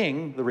of a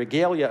king, the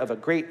regalia of a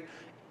great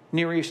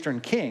Near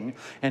Eastern king,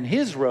 and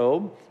his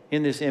robe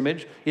in this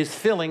image is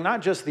filling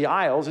not just the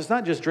aisles, it's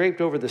not just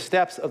draped over the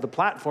steps of the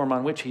platform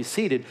on which he's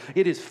seated,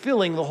 it is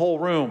filling the whole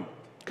room.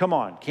 Come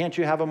on, can't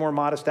you have a more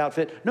modest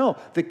outfit? No,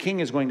 the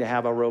king is going to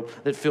have a robe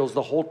that fills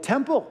the whole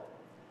temple.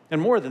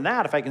 And more than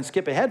that, if I can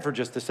skip ahead for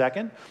just a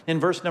second, in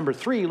verse number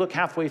 3, look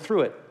halfway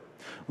through it.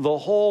 The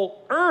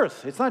whole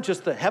earth, it's not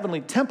just the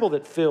heavenly temple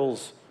that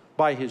fills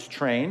by his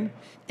train,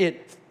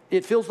 it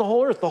fills the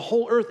whole earth. The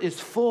whole earth is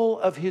full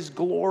of his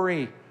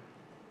glory.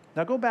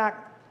 Now go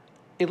back,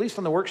 at least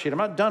on the worksheet. I'm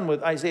not done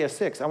with Isaiah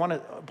 6. I want to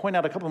point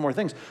out a couple more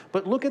things.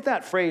 But look at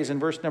that phrase in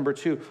verse number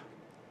 2,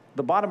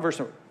 the bottom verse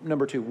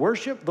number 2.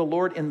 Worship the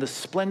Lord in the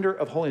splendor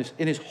of holiness,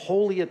 in his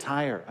holy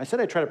attire. I said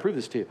I'd try to prove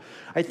this to you.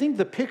 I think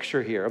the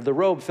picture here of the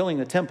robe filling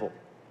the temple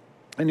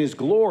and his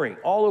glory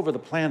all over the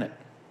planet,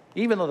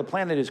 even though the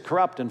planet is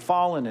corrupt and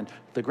fallen and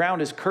the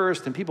ground is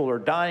cursed and people are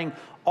dying,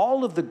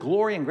 all of the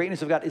glory and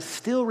greatness of God is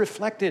still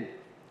reflected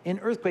in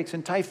earthquakes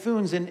and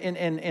typhoons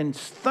and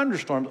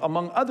thunderstorms,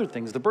 among other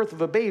things. The birth of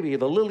a baby,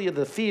 the lily of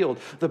the field,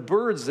 the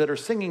birds that are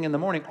singing in the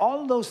morning,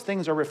 all of those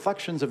things are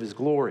reflections of his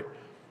glory.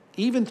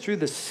 Even through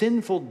the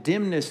sinful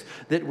dimness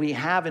that we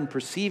have in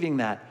perceiving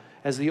that,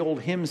 as the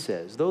old hymn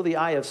says, though the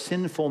eye of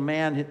sinful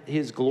man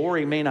his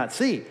glory may not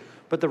see,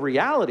 but the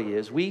reality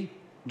is we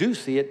do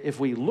see it if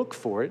we look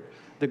for it,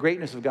 the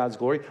greatness of God's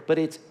glory, but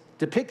it's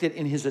depicted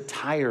in his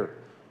attire,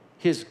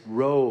 his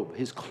robe,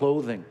 his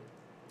clothing.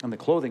 And the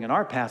clothing in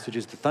our passage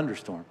is the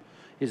thunderstorm,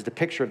 is the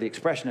picture of the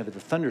expression of the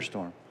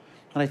thunderstorm.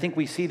 And I think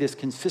we see this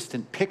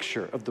consistent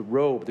picture of the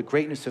robe, the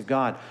greatness of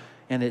God,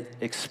 and it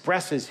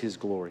expresses his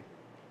glory.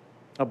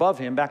 Above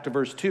him, back to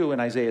verse 2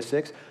 in Isaiah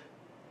 6,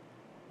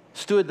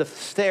 stood the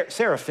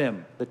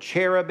seraphim, the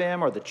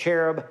cherubim or the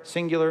cherub,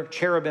 singular,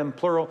 cherubim,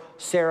 plural,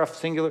 seraph,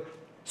 singular,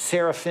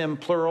 seraphim,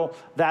 plural.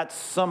 That's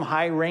some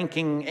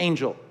high-ranking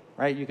angel.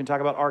 Right? You can talk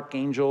about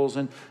archangels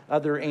and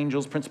other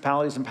angels,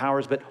 principalities and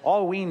powers, but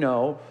all we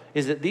know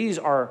is that these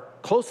are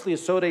closely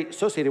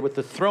associated with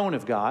the throne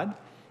of God.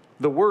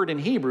 The word in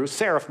Hebrew,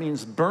 seraph,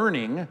 means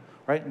burning,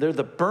 right? They're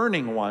the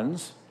burning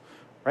ones,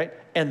 right?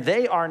 And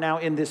they are now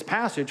in this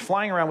passage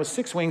flying around with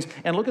 6 wings,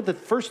 and look at the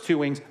first 2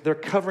 wings, they're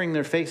covering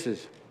their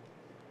faces.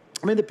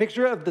 I mean, the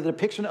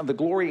depiction of the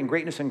glory and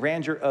greatness and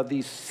grandeur of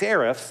these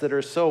seraphs that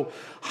are so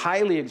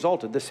highly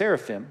exalted, the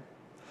seraphim,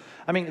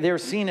 I mean, they're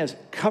seen as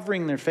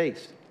covering their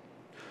face.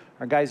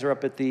 Our guys are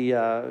up at the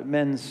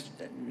men's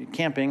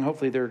camping.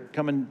 Hopefully they're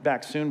coming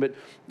back soon. But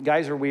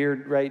guys are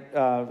weird, right?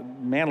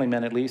 Manly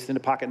men, at least,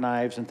 into pocket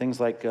knives and things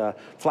like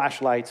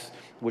flashlights,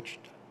 which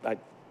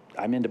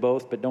I'm into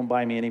both, but don't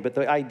buy me any. But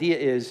the idea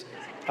is,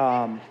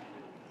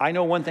 I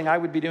know one thing I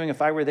would be doing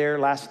if I were there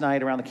last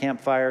night around the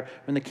campfire.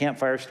 When the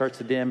campfire starts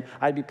to dim,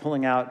 I'd be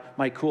pulling out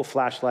my cool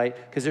flashlight,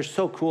 because they're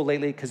so cool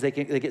lately because they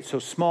get so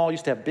small. I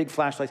used to have big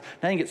flashlights.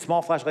 Now you can get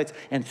small flashlights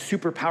and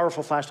super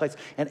powerful flashlights.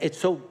 And it's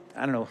so,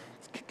 I don't know,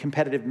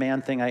 competitive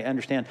man thing, I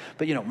understand.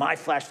 But, you know, my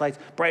flashlight's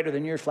brighter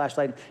than your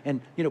flashlight,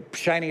 and, you know,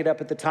 shining it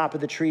up at the top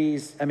of the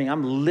trees. I mean,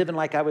 I'm living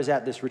like I was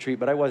at this retreat,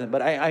 but I wasn't.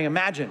 But I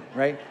imagine,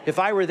 right? If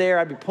I were there,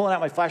 I'd be pulling out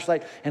my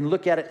flashlight and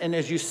look at it. And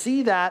as you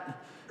see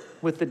that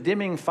with the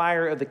dimming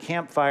fire of the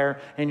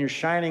campfire, and you're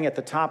shining at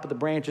the top of the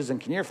branches,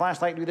 and can your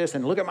flashlight do this?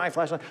 And look at my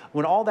flashlight.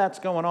 When all that's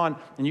going on,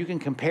 and you can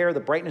compare the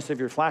brightness of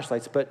your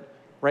flashlights, but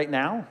right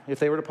now, if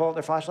they were to pull out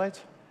their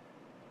flashlights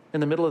in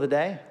the middle of the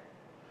day,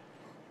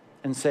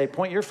 and say,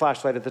 point your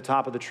flashlight at the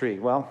top of the tree.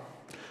 Well,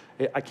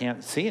 I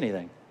can't see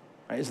anything.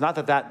 Right? It's not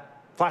that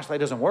that flashlight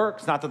doesn't work.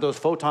 It's not that those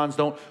photons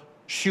don't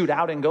shoot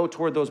out and go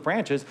toward those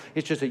branches.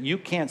 It's just that you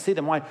can't see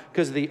them. Why?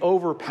 Because of the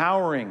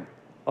overpowering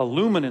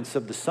illuminance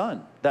of the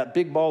sun, that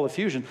big ball of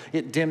fusion,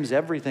 it dims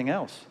everything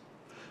else.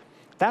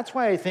 That's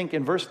why I think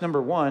in verse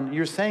number 1,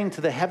 you're saying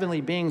to the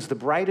heavenly beings, the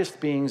brightest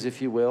beings,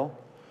 if you will,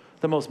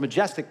 the most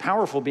majestic,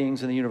 powerful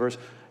beings in the universe,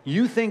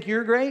 you think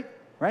you're great,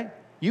 right?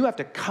 You have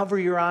to cover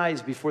your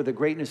eyes before the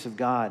greatness of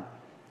God.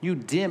 You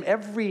dim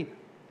every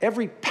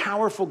Every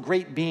powerful,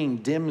 great being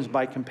dims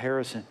by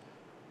comparison.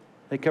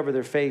 They cover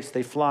their face,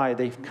 they fly,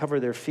 they cover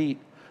their feet.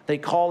 They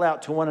call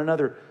out to one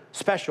another,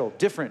 special,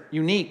 different,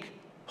 unique.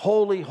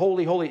 Holy,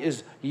 holy, holy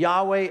is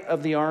Yahweh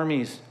of the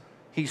armies.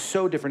 He's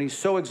so different, he's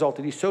so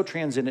exalted, he's so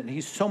transcendent,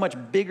 he's so much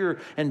bigger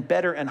and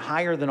better and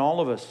higher than all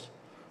of us.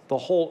 The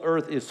whole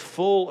earth is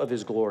full of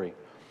his glory.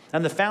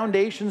 And the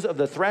foundations of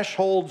the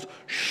thresholds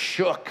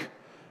shook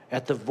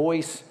at the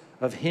voice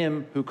of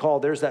him who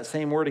called. There's that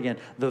same word again,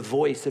 the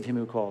voice of him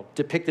who called,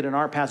 depicted in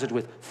our passage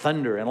with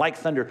thunder, and like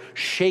thunder,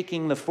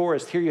 shaking the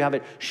forest. Here you have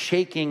it,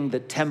 shaking the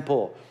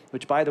temple,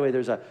 which, by the way,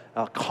 there's a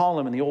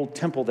column in the old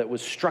temple that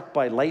was struck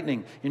by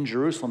lightning in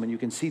Jerusalem, and you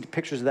can see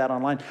pictures of that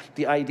online.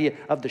 The idea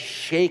of the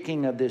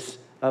shaking of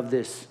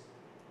this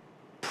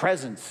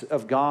presence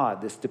of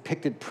God, this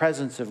depicted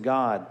presence of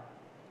God,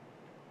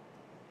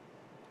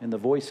 and the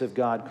voice of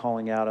God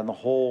calling out, and the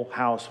whole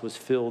house was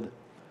filled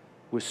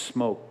with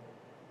smoke.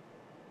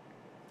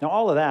 Now,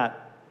 all of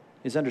that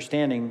is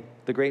understanding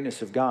the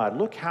greatness of God.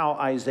 Look how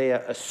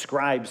Isaiah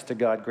ascribes to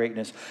God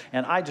greatness.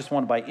 And I just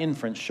want to, by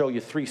inference, show you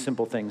three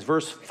simple things.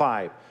 Verse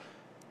 5,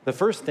 the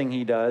first thing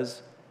he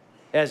does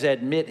is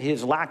admit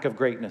his lack of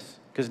greatness.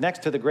 Because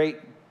next to the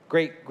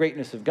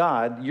greatness of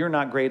God, you're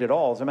not great at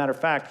all. As a matter of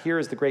fact, here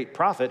is the great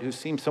prophet who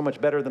seems so much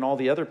better than all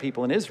the other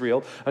people in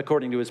Israel,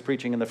 according to his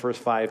preaching in the first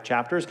 5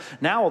 chapters.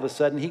 Now, all of a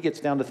sudden, he gets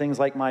down to things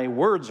like, my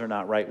words are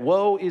not right.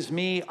 Woe is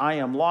me, I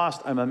am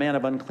lost. I'm a man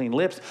of unclean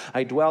lips.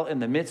 I dwell in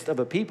the midst of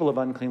a people of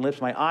unclean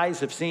lips. My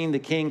eyes have seen the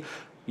King,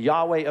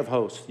 Yahweh of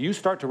hosts. You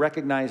start to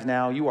recognize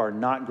now you are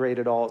not great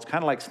at all. It's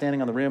kind of like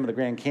standing on the rim of the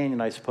Grand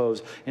Canyon, I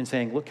suppose, and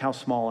saying, look how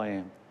small I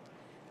am.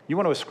 You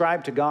want to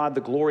ascribe to God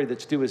the glory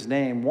that's due his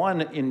name.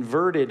 One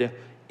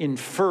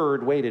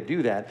inferred way to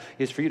do that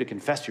is for you to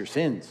confess your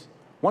sins.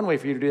 One way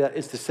for you to do that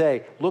is to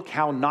say, look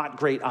how not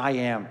great I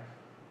am.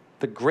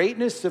 The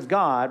greatness of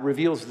God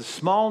reveals the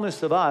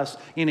smallness of us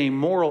in a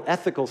moral,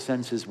 ethical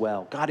sense as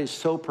well. God is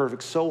so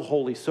perfect, so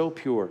holy, so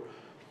pure.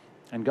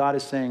 And God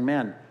is saying,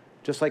 man,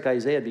 just like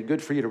Isaiah, it'd be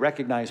good for you to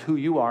recognize who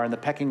you are in the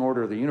pecking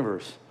order of the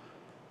universe.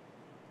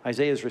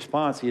 Isaiah's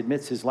response, he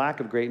admits his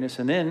lack of greatness,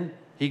 and then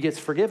he gets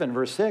forgiven.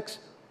 Verse 6,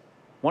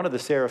 one of the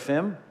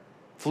seraphim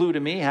flew to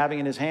me, having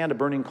in his hand a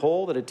burning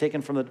coal that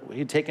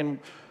he'd taken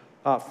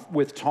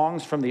with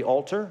tongs from the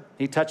altar.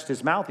 He touched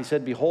his mouth. He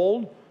said,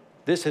 behold,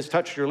 this has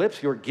touched your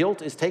lips. Your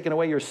guilt is taken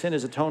away. Your sin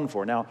is atoned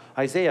for. Now,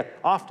 Isaiah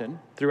often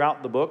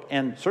throughout the book,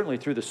 and certainly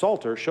through the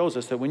Psalter, shows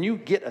us that when you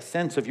get a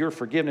sense of your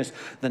forgiveness,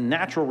 the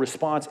natural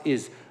response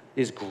is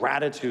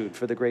gratitude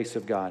for the grace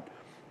of God.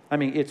 I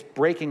mean, it's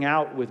breaking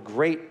out with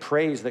great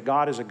praise that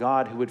God is a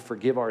God who would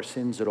forgive our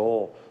sins at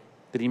all,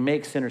 that he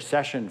makes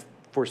intercession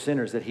for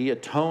sinners, that he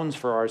atones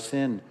for our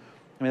sin.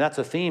 I mean, that's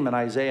a theme in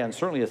Isaiah, and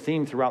certainly a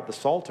theme throughout the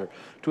Psalter.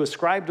 To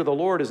ascribe to the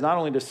Lord is not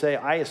only to say,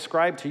 I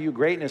ascribe to you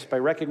greatness by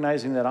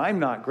recognizing that I'm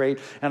not great,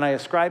 and I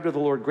ascribe to the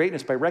Lord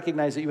greatness by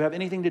recognizing that you have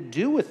anything to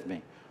do with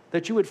me,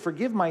 that you would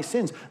forgive my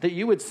sins, that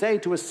you would say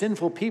to a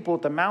sinful people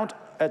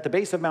at the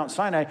base of Mount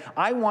Sinai,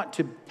 I want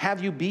to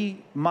have you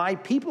be my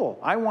people.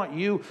 I want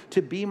you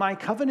to be my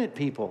covenant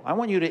people. I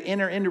want you to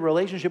enter into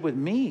relationship with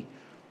me.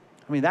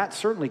 I mean, that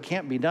certainly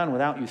can't be done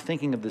without you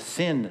thinking of the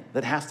sin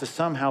that has to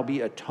somehow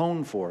be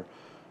atoned for.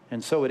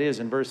 And so it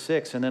is in verse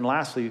 6. And then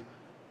lastly,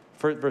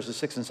 verses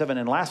 6 and 7.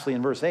 And lastly,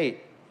 in verse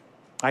 8,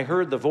 I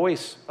heard the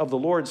voice of the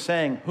Lord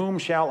saying, whom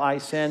shall I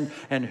send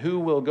and who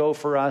will go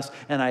for us?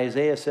 And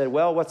Isaiah said,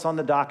 well, what's on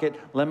the docket?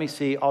 Let me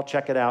see. I'll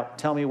check it out.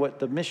 Tell me what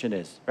the mission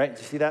is. Right?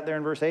 Do you see that there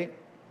in verse 8?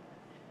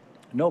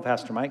 No,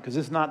 Pastor Mike, because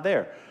it's not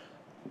there.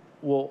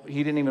 Well,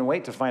 he didn't even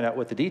wait to find out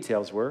what the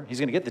details were. He's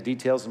going to get the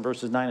details in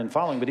verses 9 and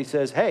following, but he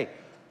says, hey,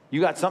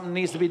 you got something that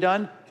needs to be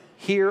done?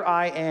 Here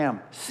I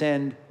am,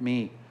 send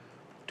me.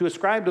 To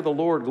ascribe to the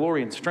Lord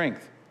glory and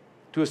strength,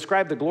 to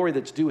ascribe the glory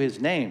that's due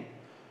his name,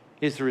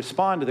 is to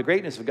respond to the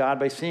greatness of God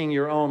by seeing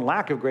your own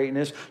lack of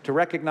greatness, to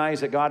recognize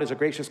that God is a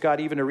gracious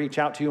God, even to reach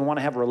out to you and want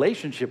to have a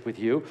relationship with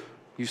you.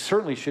 You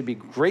certainly should be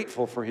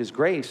grateful for his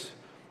grace.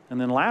 And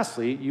then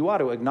lastly, you ought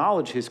to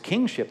acknowledge his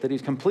kingship, that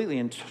he's completely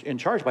in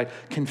charge by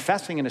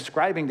confessing and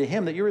ascribing to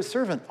him that you're his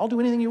servant. I'll do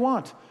anything you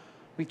want.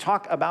 We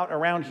talk about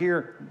around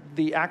here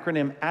the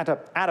acronym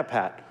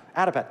ATAPAT.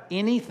 ATAPAT,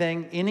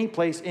 anything, any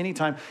place,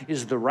 anytime,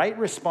 is the right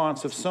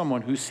response of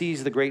someone who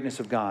sees the greatness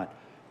of God.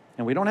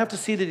 And we don't have to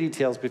see the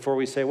details before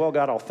we say, well,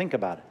 God, I'll think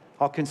about it.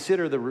 I'll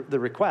consider the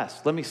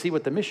request. Let me see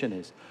what the mission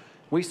is.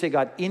 We say,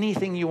 God,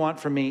 anything you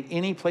want from me,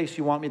 any place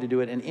you want me to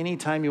do it, and any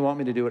time you want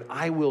me to do it,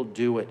 I will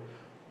do it.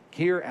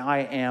 Here I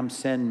am,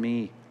 send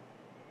me.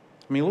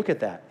 I mean, look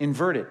at that.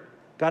 Invert it.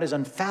 God is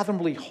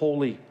unfathomably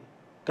holy.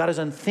 God is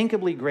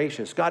unthinkably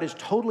gracious. God is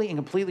totally and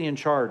completely in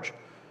charge.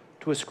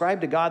 To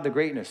ascribe to God the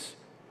greatness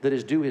that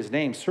is due his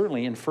name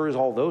certainly infers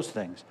all those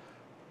things.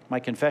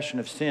 My confession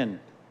of sin,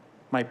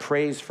 my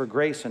praise for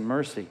grace and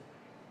mercy,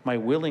 my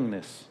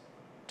willingness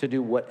to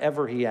do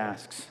whatever he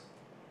asks.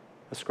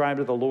 Ascribe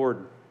to the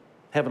Lord,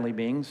 heavenly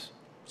beings.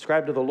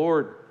 Ascribe to the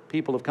Lord,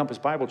 people of Compass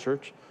Bible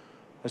Church.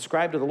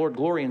 Ascribe to the Lord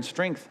glory and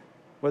strength.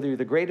 whether you're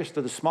the greatest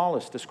or the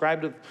smallest.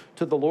 Ascribe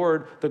to the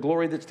Lord the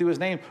glory that's due his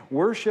name.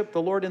 Worship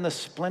the Lord in the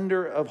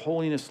splendor of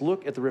holiness.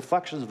 Look at the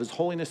reflections of his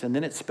holiness, and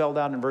then it's spelled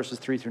out in verses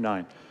 3 through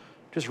 9.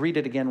 Just read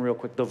it again real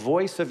quick. The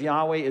voice of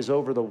Yahweh is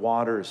over the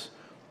waters.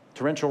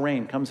 Torrential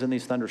rain comes in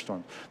these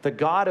thunderstorms. The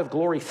God of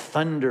glory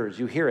thunders.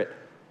 You hear it.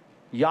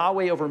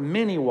 Yahweh over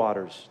many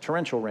waters,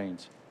 torrential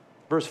rains.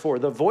 Verse 4,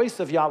 the voice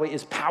of Yahweh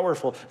is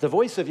powerful. The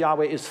voice of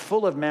Yahweh is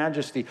full of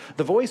majesty.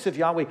 The voice of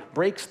Yahweh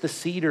breaks the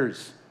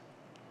cedars.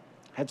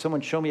 I had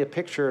someone show me a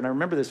picture, and I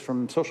remember this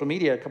from social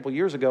media a couple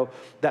years ago,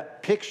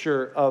 that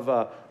picture of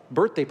a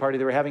birthday party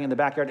they were having in the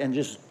backyard and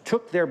just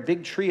took their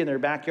big tree in their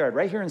backyard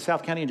right here in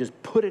South County and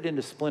just put it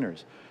into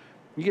splinters.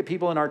 You get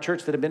people in our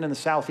church that have been in the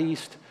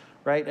Southeast,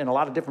 right, and a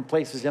lot of different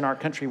places in our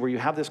country where you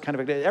have this kind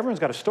of, everyone's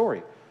got a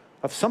story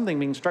of something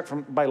being struck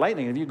by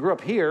lightning. If you grew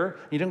up here,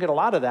 you don't get a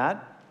lot of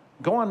that.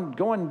 Go on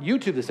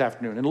YouTube this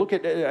afternoon and look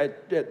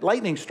at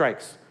lightning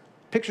strikes.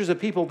 Pictures of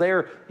people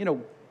there,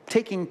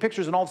 taking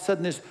pictures, and all of a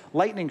sudden this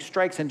lightning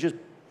strikes and just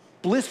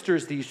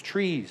blisters these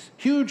trees,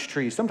 huge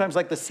trees, sometimes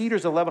like the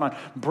cedars of Lebanon,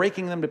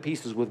 breaking them to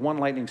pieces with one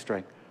lightning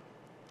strike.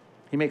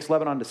 He makes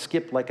Lebanon to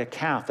skip like a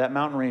calf. That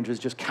mountain range is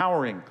just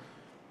cowering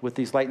with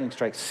these lightning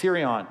strikes.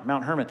 Sirion,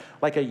 Mount Hermon,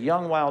 like a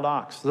young wild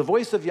ox. The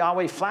voice of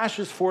Yahweh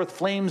flashes forth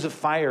flames of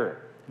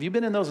fire. Have you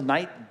been in those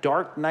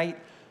dark night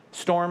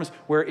storms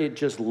where it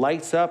just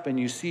lights up and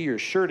you see your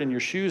shirt and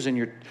your shoes and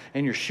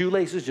your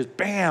shoelaces just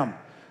bam,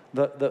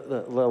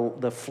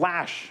 the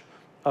flash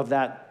of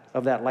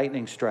that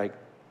lightning strike.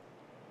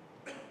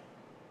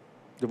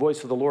 The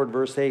voice of the Lord,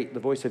 verse 8, the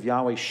voice of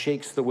Yahweh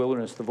shakes the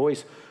wilderness. The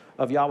voice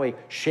of Yahweh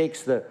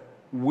shakes the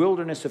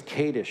wilderness of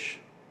Kadesh.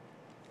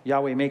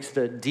 Yahweh makes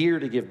the deer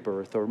to give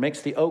birth, or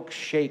makes the oak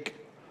shake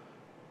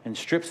and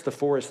strips the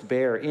forest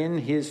bare. In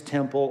his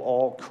temple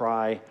all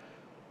cry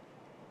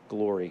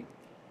glory.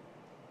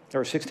 There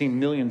are 16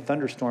 million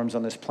thunderstorms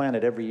on this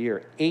planet every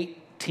year.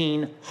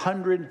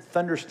 1,800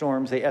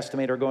 thunderstorms, they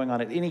estimate, are going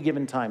on at any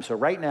given time. So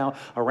right now,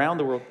 around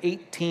the world,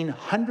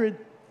 1,800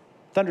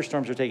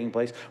 thunderstorms are taking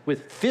place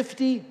with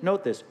 50,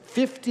 note this,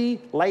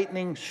 50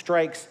 lightning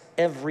strikes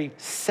every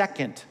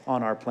second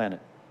on our planet.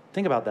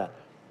 Think about that.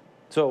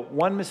 So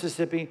 1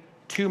 Mississippi,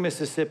 2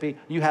 Mississippi,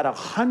 you had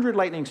 100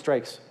 lightning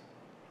strikes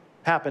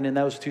happen in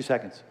those 2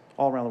 seconds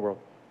all around the world.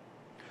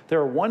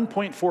 There are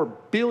 1.4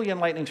 billion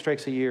lightning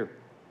strikes a year.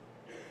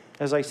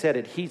 As I said,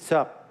 it heats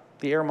up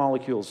the air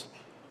molecules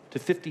to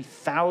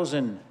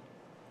 50,000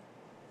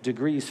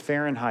 degrees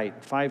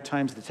Fahrenheit, 5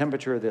 times the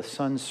temperature of the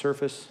sun's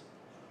surface.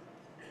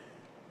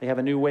 They have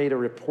a new way to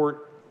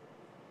report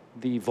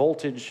the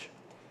voltage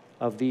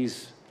of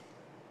these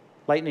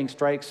lightning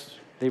strikes.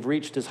 They've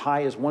reached as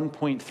high as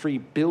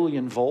 1.3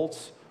 billion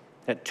volts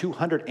at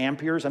 200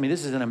 amperes. I mean,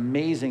 this is an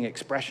amazing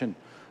expression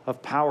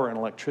of power and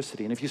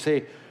electricity. And if you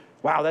say,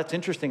 wow, that's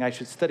interesting, I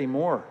should study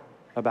more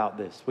about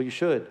this. Well, you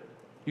should.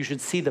 You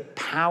should see the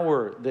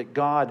power that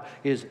God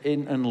is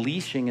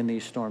unleashing in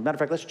these storms. Matter of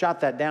fact, let's jot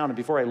that down. And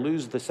before I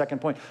lose the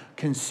second point,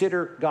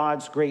 consider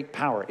God's great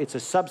power. It's a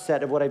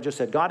subset of what I've just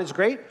said. God is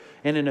great,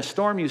 and in a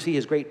storm you see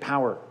his great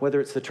power,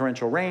 whether it's the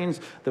torrential rains,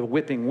 the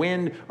whipping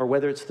wind, or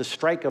whether it's the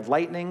strike of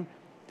lightning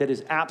that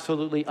is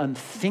absolutely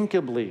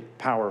unthinkably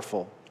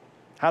powerful.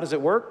 How does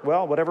it work?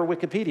 Well, whatever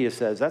Wikipedia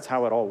says, that's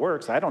how it all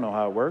works. I don't know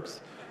how it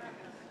works.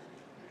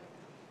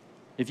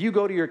 If you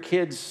go to your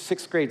kid's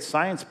 6th grade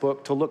science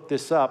book to look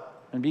this up,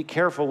 and be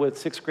careful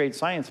with 6th grade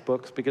science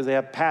books because they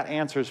have pat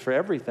answers for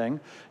everything,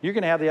 you're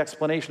going to have the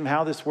explanation of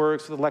how this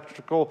works with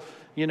electrical,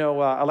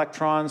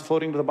 electrons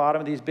floating to the bottom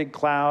of these big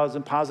clouds,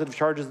 and positive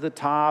charges at the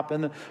top,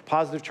 and the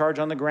positive charge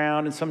on the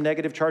ground, and some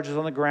negative charges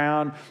on the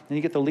ground, and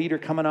you get the leader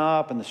coming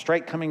up and the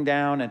strike coming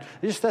down, and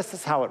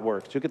that's how it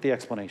works. You'll get the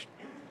explanation.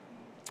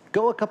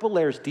 Go a couple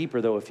layers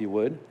deeper, though, if you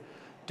would.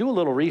 Do a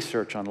little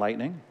research on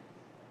lightning.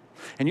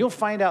 And you'll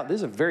find out this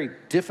is a very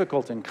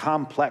difficult and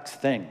complex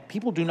thing.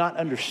 People do not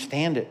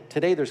understand it.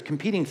 Today, there's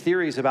competing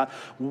theories about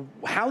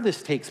how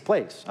this takes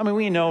place. I mean,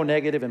 we know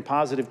negative and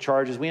positive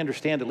charges. We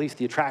understand at least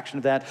the attraction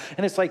of that.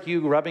 And it's like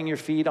you rubbing your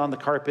feet on the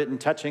carpet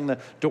and touching the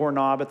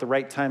doorknob at the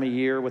right time of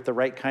year with the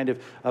right kind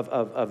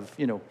of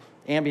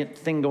ambient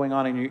thing going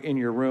on in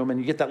your room, and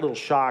you get that little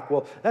shock.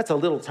 Well, that's a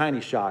little tiny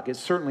shock. It's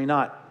certainly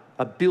not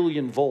a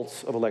billion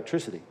volts of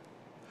electricity.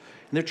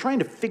 And they're trying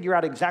to figure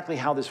out exactly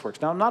how this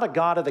works. Now, I'm not a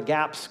God of the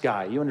gaps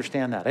guy. You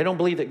understand that. I don't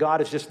believe that God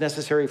is just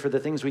necessary for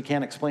the things we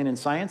can't explain in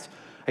science.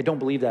 I don't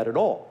believe that at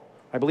all.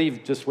 I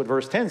believe just what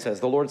verse 10 says.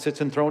 The Lord sits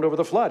enthroned over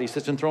the flood. He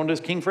sits enthroned as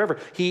king forever.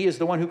 He is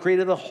the one who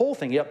created the whole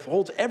thing. He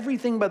upholds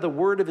everything by the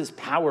word of his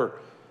power.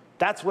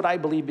 That's what I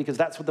believe because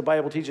that's what the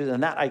Bible teaches.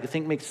 And that, I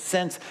think, makes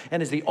sense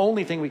and is the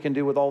only thing we can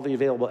do with all the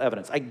available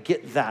evidence. I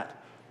get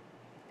that.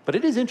 But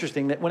it is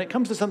interesting that when it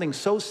comes to something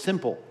so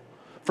simple,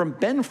 from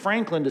Ben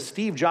Franklin to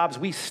Steve Jobs,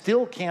 we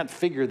still can't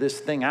figure this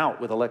thing out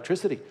with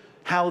electricity.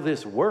 how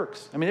this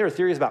works. I mean, there are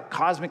theories about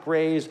cosmic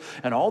rays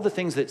and all the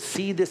things that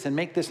see this and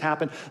make this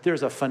happen.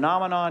 There's a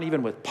phenomenon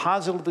even with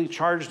positively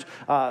charged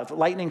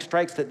lightning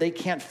strikes that they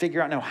can't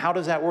figure out. Now, how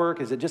does that work?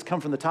 Does it just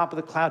come from the top of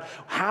the cloud?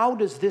 How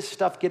does this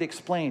stuff get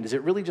explained? Is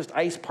it really just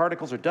ice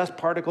particles or dust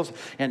particles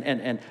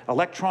and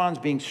electrons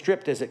being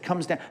stripped as it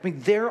comes down? I mean,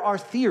 there are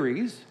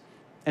theories.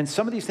 And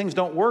some of these things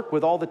don't work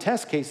with all the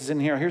test cases in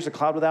here. Here's a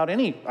cloud without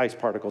any ice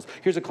particles.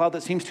 Here's a cloud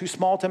that seems too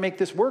small to make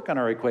this work on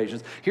our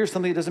equations. Here's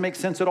something that doesn't make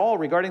sense at all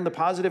regarding the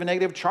positive and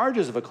negative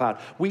charges of a cloud.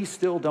 We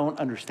still don't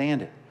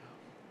understand it.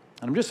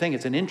 And I'm just saying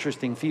it's an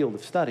interesting field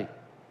of study.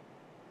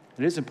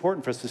 It is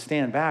important for us to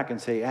stand back and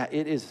say,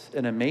 it is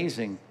an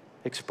amazing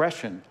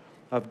expression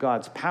of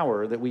God's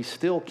power that we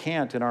still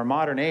can't in our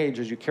modern age,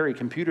 as you carry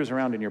computers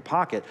around in your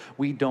pocket,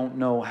 we don't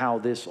know how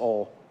this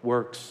all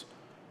works.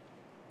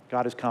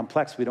 God is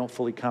complex. We don't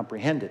fully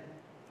comprehend it.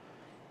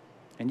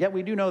 And yet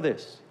we do know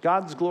this.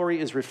 God's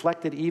glory is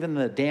reflected even in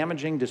the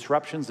damaging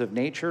disruptions of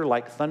nature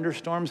like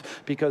thunderstorms,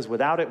 because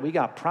without it, we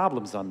got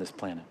problems on this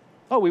planet.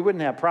 Oh, we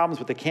wouldn't have problems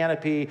with the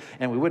canopy,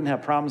 and we wouldn't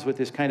have problems with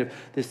this kind of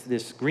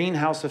this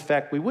greenhouse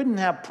effect. We wouldn't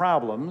have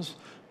problems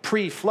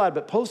pre-flood,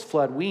 but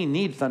post-flood, we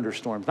need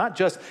thunderstorms, not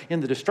just in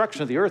the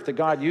destruction of the earth that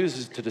God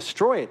uses to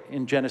destroy it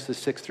in Genesis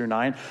 6 through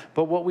 9,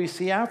 but what we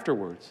see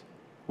afterwards.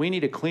 We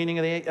need a cleaning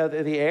of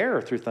the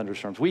air through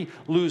thunderstorms. We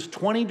lose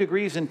 20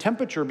 degrees in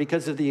temperature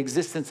because of the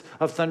existence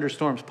of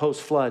thunderstorms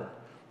post-flood.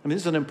 I mean,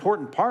 this is an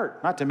important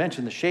part, not to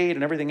mention the shade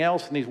and everything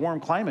else in these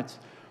warm climates.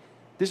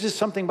 This is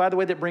something, by the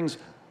way, that brings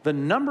the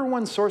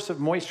 #1 source of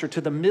moisture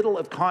to the middle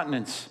of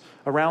continents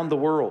around the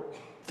world.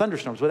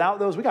 Thunderstorms. Without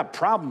those, we got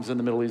problems in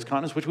the middle of these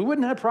continents, which we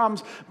wouldn't have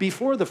problems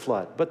before the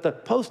flood. But the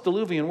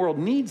post-diluvian world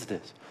needs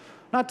this.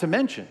 Not to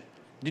mention,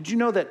 did you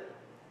know that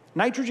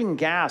nitrogen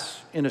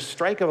gas in a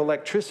strike of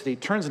electricity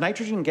turns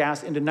nitrogen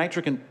gas into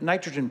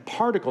nitrogen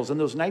particles, and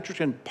those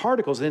nitrogen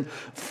particles then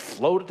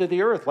float to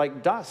the earth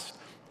like dust.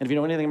 And if you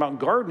know anything about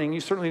gardening, you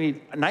certainly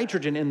need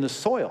nitrogen in the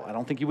soil. I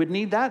don't think you would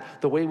need that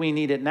the way we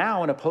need it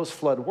now in a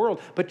post-flood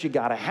world, but you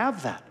got to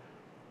have that.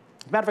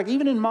 As a matter of fact,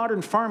 even in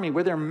modern farming,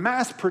 where they're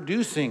mass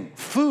producing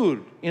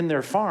food in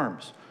their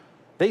farms,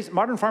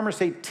 modern farmers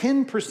say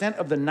 10%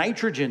 of the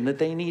nitrogen that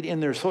they need in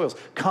their soils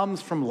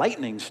comes from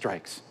lightning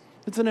strikes.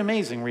 It's an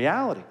amazing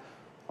reality.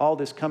 All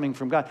this coming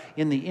from God.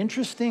 In the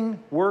interesting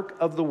work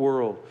of the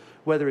world,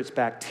 whether it's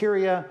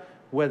bacteria,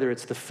 whether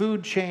it's the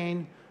food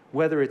chain,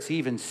 whether it's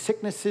even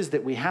sicknesses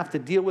that we have to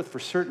deal with for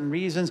certain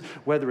reasons,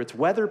 whether it's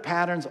weather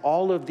patterns,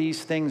 all of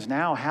these things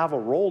now have a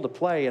role to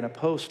play in a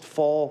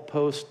post-fall,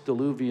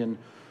 post-diluvian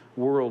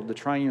world. The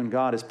triune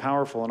God is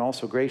powerful and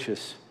also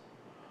gracious.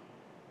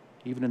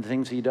 Even in the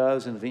things he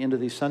does, and at the end of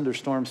these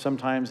thunderstorms,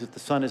 sometimes if the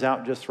sun is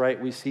out just right,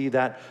 we see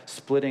that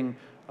splitting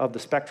of the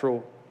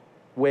spectral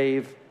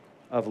wave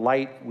of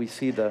light. We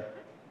see the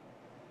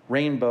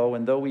rainbow,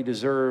 and though we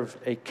deserve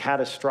a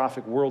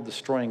catastrophic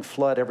world-destroying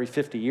flood every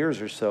 50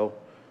 years or so,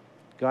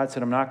 God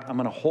said, I'm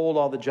going to hold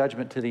all the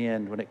judgment to the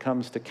end when it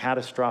comes to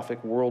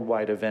catastrophic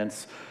worldwide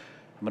events.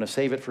 I'm going to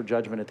save it for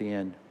judgment at the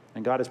end.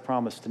 And God has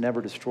promised to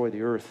never destroy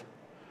the earth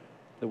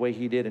the way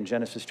he did in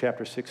Genesis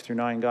chapter 6 through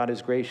 9. God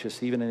is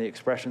gracious even in the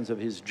expressions of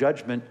his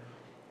judgment,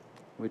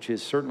 which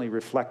is certainly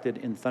reflected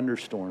in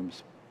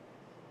thunderstorms.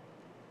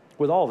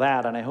 With all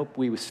that, and I hope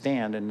we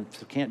stand, and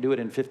can't do it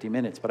in 50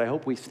 minutes, but I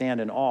hope we stand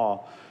in awe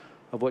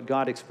of what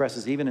God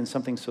expresses even in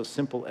something so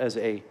simple as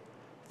a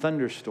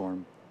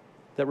thunderstorm.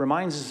 That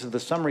reminds us of the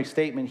summary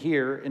statement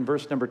here in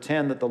verse number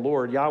 10 that the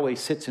Lord, Yahweh,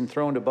 sits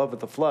enthroned above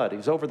the flood.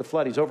 He's over the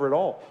flood. He's over it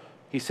all.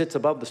 He sits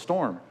above the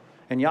storm.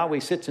 And Yahweh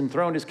sits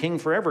enthroned as king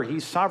forever.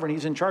 He's sovereign.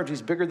 He's in charge.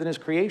 He's bigger than his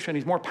creation.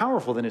 He's more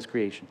powerful than his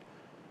creation.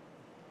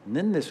 And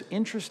then this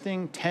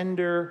interesting,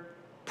 tender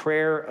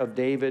prayer of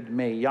David,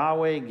 may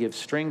Yahweh give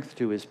strength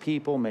to his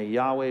people. May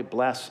Yahweh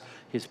bless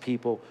his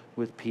people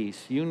with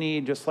peace. You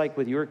need, just like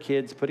with your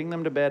kids, putting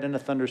them to bed in a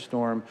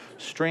thunderstorm,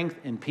 strength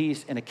and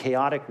peace in a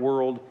chaotic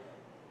world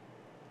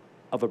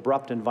of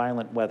abrupt and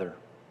violent weather.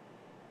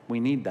 We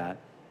need that.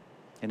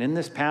 And in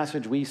this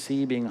passage, we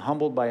see being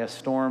humbled by a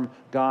storm.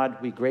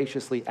 God, we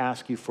graciously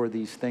ask you for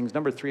these things.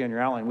 Number 3 on your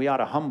outline, we ought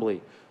to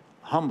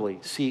humbly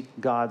seek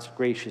God's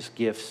gracious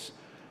gifts.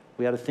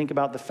 We ought to think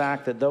about the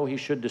fact that though he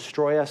should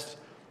destroy us,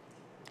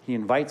 he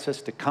invites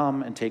us to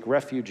come and take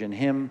refuge in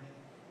him.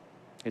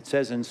 It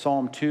says in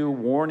Psalm 2,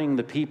 warning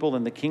the people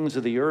and the kings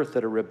of the earth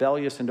that are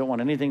rebellious and don't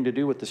want anything to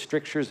do with the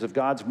strictures of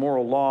God's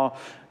moral law,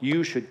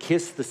 you should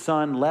kiss the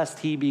Son lest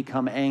he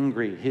become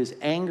angry. His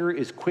anger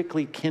is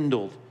quickly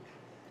kindled.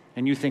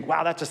 And you think,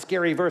 wow, that's a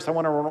scary verse. I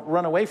want to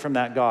run away from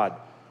that God.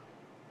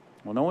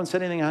 Well, no one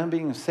said anything on him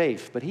being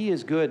safe, but he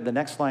is good. The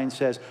next line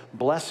says,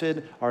 blessed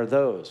are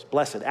those,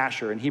 blessed,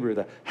 Asher in Hebrew,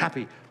 the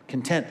happy,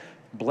 content.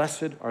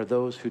 Blessed are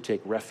those who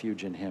take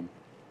refuge in him.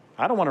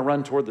 I don't want to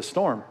run toward the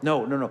storm.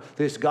 No.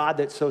 This God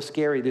that's so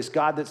scary, this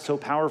God that's so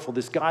powerful,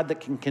 this God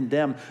that can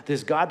condemn,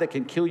 this God that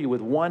can kill you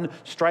with one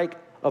strike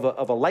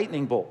of a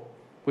lightning bolt,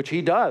 which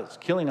he does,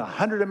 killing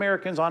 100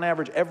 Americans on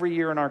average every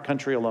year in our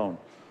country alone.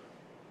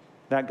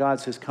 That God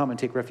says, come and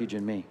take refuge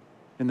in me.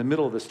 in the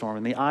middle of the storm,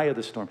 in the eye of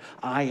the storm.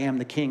 I am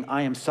the king.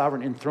 I am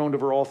sovereign, enthroned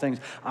over all things.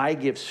 I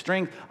give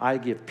strength. I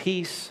give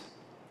peace.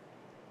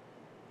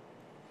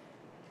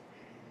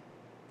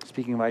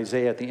 Speaking of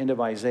Isaiah, at the end of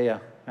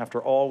Isaiah, after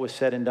all was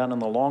said and done in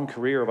the long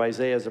career of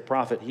Isaiah as a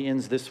prophet, he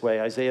ends this way,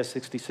 Isaiah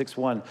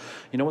 66:1.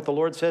 You know what the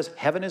Lord says?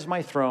 Heaven is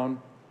my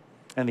throne,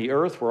 and the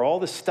earth, where all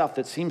this stuff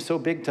that seems so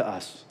big to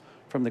us,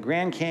 from the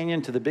Grand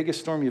Canyon to the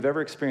biggest storm you've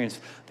ever experienced,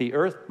 the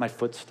earth, my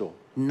footstool,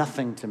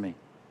 nothing to me.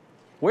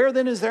 Where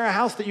then is there a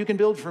house that you can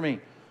build for me?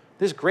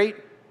 This great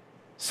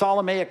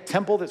Solomonic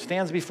temple that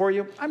stands before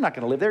you, I'm not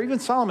going to live there. Even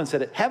Solomon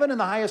said it, heaven and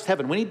the highest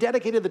heaven. When he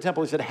dedicated the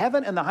temple, he said,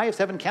 heaven and the highest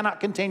heaven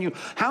cannot contain you.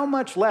 How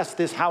much less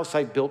this house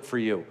I built for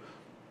you?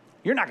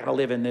 You're not going to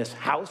live in this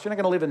house. You're not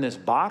going to live in this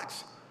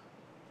box.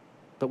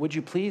 But would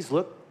you please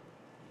look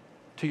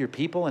to your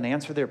people and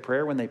answer their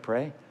prayer when they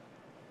pray?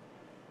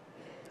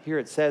 Here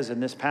it says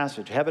in this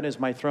passage, heaven is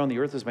my throne, the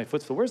earth is my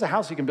footstool. Where's the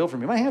house you can build for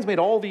me? My hands made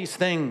all these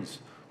things.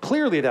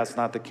 Clearly that's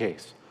not the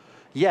case.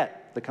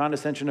 Yet, the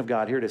condescension of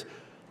God, here it is.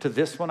 To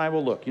this one I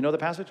will look. You know the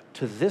passage?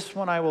 To this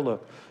one I will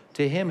look.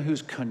 To him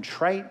who's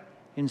contrite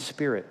in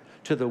spirit.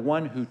 To the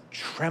one who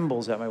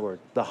trembles at my word.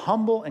 The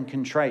humble and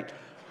contrite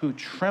who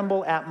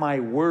tremble at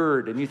my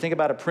word. And you think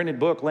about a printed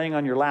book laying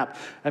on your lap.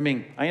 I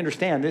mean, I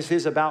understand this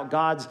is about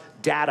God's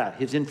data,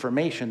 his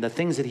information, the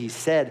things that he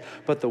said.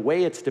 But the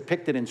way it's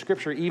depicted in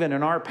Scripture, even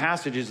in our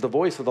passages, the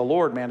voice of the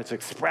Lord, man, it's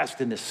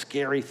expressed in this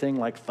scary thing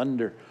like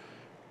thunder.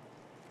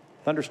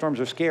 Thunderstorms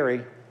are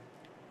scary.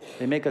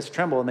 They make us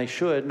tremble, and they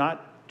should,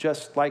 not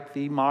just like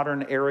the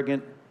modern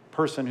arrogant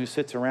person who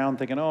sits around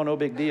thinking, oh, no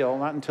big deal.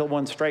 Not until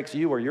one strikes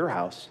you or your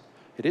house.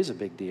 It is a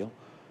big deal.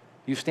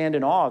 You stand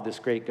in awe of this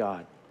great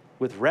God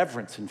with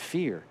reverence and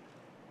fear.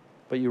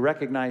 But you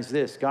recognize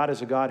this. God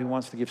is a God who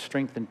wants to give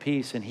strength and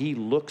peace, and he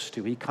looks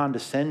to, he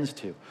condescends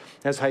to.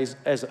 As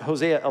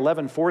Hosea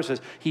 11:4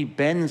 says, he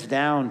bends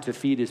down to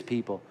feed his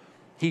people.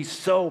 He's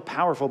so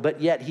powerful, but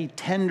yet he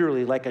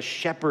tenderly, like a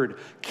shepherd,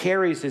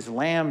 carries his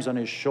lambs on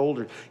his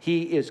shoulder.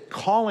 He is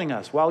calling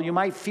us. While you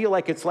might feel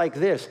like it's like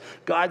this,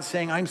 God's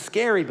saying, I'm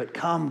scary, but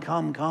come,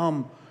 come,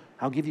 come.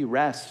 I'll give you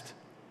rest.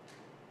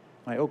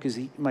 My yoke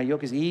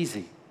is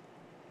easy.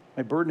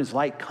 My burden is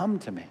light. Come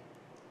to me.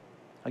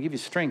 I'll give you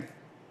strength.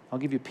 I'll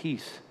give you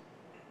peace.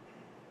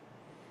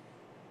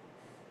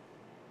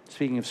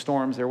 Speaking of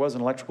storms, there was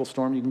an electrical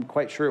storm. You can be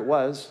quite sure it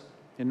was.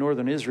 In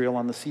northern Israel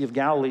on the Sea of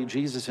Galilee,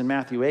 Jesus in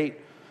Matthew 8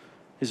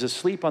 is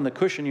asleep on the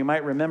cushion. You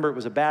might remember it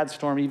was a bad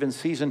storm. Even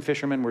seasoned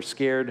fishermen were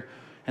scared.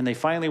 And they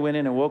finally went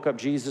in and woke up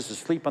Jesus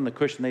asleep on the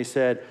cushion. They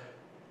said,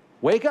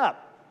 wake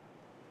up.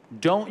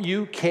 Don't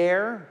you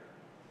care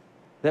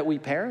that we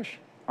perish?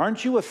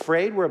 Aren't you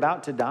afraid we're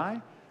about to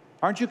die?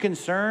 Aren't you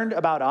concerned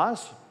about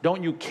us?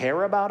 Don't you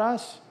care about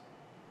us?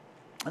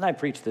 And I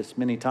preached this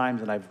many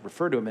times, and I've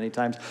referred to it many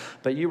times.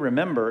 But you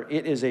remember,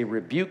 it is a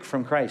rebuke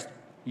from Christ.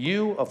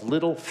 You of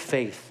little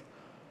faith.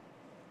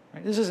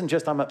 Right? This isn't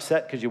just I'm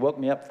upset because you woke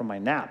me up from my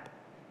nap.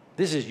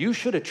 This is you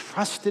should have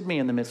trusted me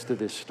in the midst of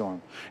this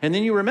storm. And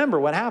then you remember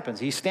what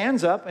happens. He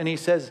stands up and he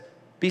says,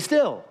 be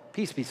still,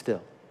 peace be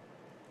still.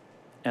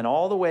 And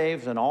all the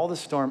waves and all the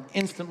storm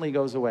instantly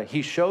goes away.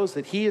 He shows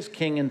that he is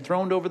king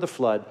enthroned over the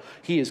flood.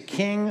 He is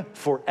king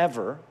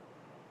forever,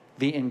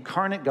 the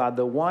incarnate God,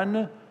 the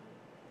one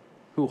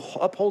who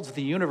upholds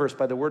the universe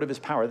by the word of his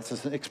power. This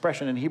is an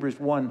expression in Hebrews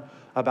 1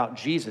 about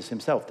Jesus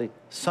himself, the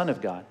Son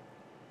of God.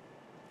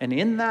 And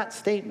in that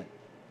statement,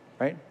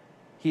 right,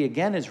 he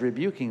again is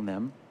rebuking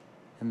them,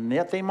 and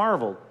yet they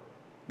marveled.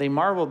 They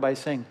marveled by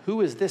saying,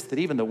 who is this that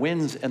even the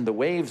winds and the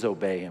waves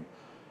obey him?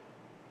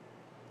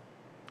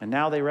 And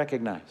now they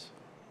recognize,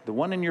 the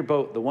one in your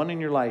boat, the one in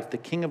your life, the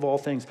King of all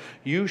things,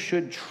 you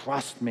should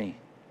trust me,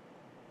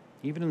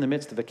 even in the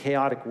midst of a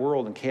chaotic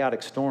world and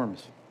chaotic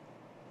storms.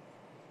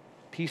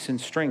 Peace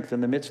and strength in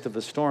the midst of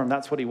the storm.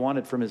 That's what he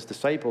wanted from his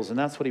disciples, and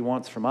that's what he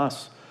wants from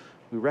us.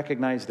 We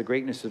recognize the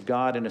greatness of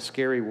God in a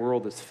scary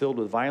world that's filled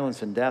with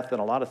violence and death and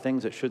a lot of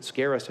things that should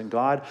scare us, and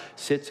God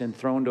sits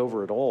enthroned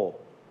over it all.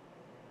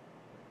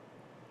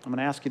 I'm going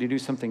to ask you to do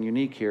something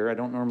unique here. I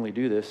don't normally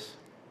do this,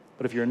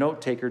 but if you're a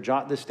note taker,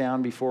 jot this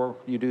down before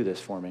you do this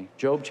for me.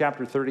 Job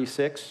chapter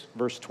 36,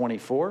 verse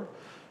 24.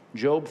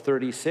 Job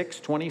 36,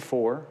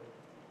 24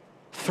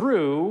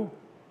 through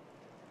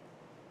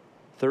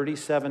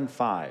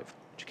 37:5. Did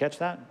you catch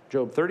that?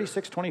 Job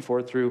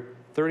 36:24 through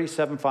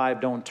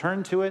 37:5. Don't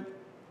turn to it,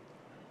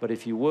 but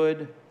if you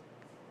would,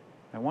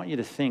 I want you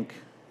to think,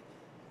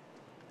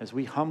 as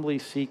we humbly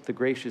seek the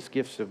gracious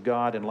gifts of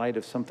God in light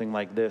of something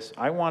like this,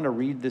 I want to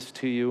read this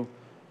to you,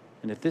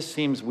 and if this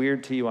seems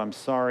weird to you, I'm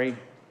sorry,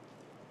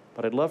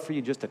 but I'd love for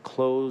you just to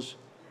close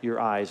your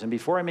eyes. And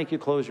before I make you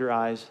close your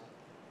eyes,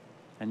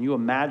 and you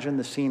imagine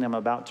the scene I'm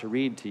about to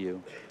read to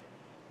you,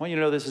 I want you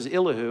to know this is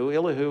Elihu.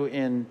 Elihu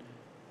in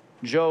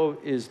Job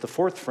is the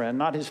fourth friend,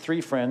 not his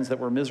three friends that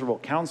were miserable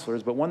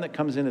counselors, but one that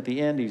comes in at the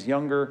end. He's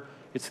younger.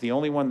 It's the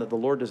only one that the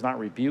Lord does not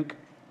rebuke.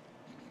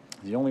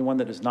 The only one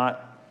that does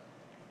not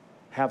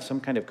have some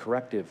kind of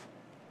corrective.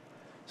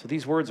 So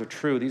these words are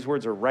true. These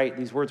words are right.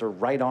 These words are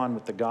right on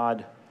with the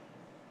God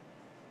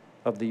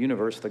of the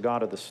universe, the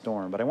God of the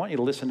storm. But I want you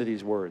to listen to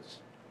these words.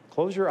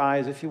 Close your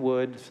eyes if you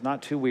would. It's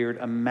not too weird.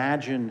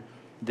 Imagine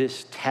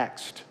this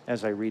text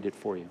as I read it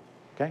for you,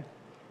 okay?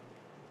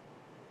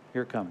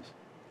 Here it comes.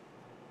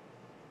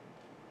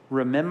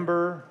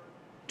 Remember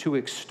to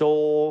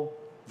extol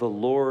the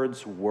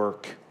Lord's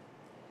work,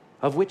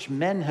 of which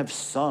men have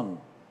sung.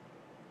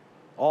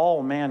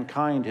 All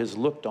mankind has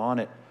looked on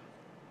it,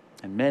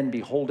 and men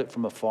behold it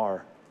from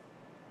afar.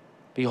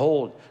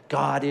 Behold,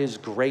 God is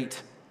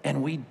great,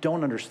 and we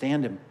don't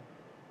understand him.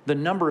 The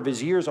number of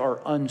his years are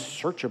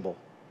unsearchable,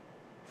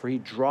 for he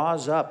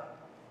draws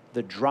up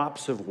the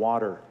drops of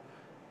water.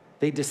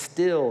 They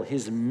distill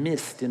his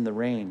mist in the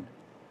rain,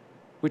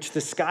 which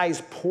the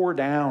skies pour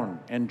down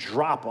and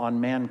drop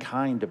on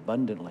mankind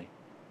abundantly.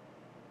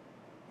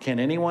 Can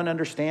anyone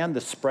understand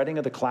the spreading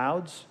of the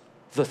clouds,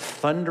 the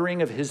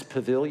thundering of his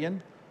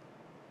pavilion?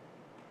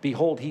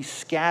 Behold, he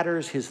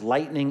scatters his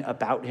lightning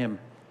about him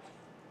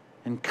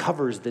and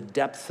covers the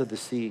depths of the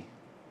sea.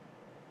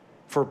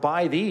 For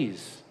by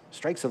these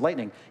strikes of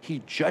lightning,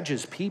 he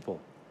judges people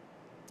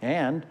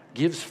and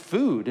gives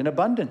food in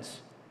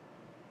abundance.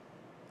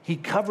 He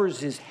covers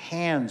his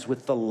hands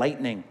with the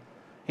lightning,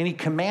 and he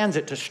commands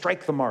it to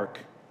strike the mark.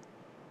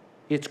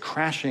 Its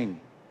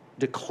crashing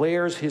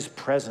declares his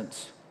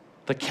presence.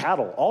 The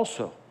cattle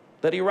also,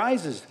 that he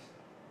rises.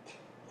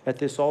 At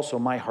this also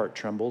my heart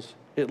trembles.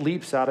 It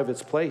leaps out of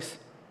its place.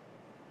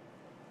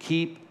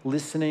 Keep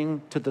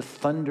listening to the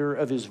thunder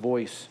of his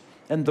voice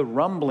and the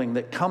rumbling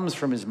that comes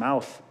from his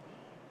mouth.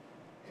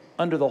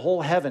 Under the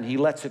whole heaven he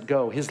lets it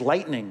go, his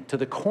lightning to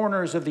the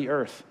corners of the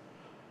earth.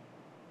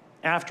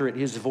 After it,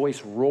 his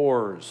voice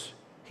roars.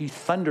 He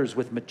thunders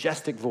with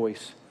majestic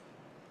voice,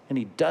 and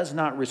he does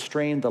not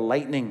restrain the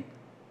lightning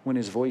when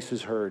his voice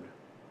is heard.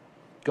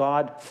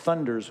 God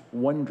thunders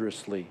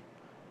wondrously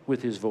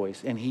with his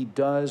voice, and he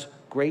does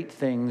great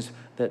things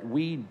that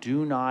we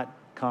do not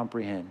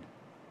comprehend.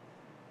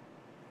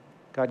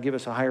 God, give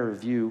us a higher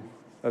view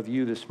of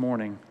you this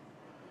morning,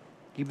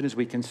 even as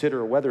we consider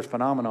a weather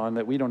phenomenon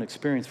that we don't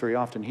experience very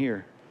often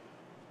here.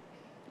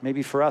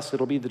 Maybe for us,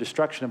 it'll be the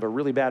destruction of a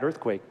really bad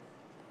earthquake.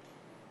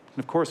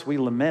 And of course, we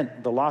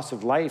lament the loss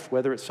of life,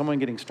 whether it's someone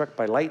getting struck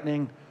by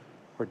lightning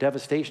or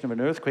devastation of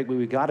an earthquake, but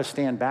we've got to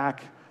stand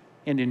back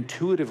and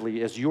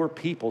intuitively, as your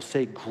people,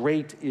 say,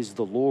 great is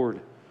the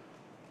Lord.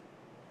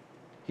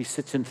 He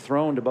sits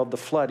enthroned above the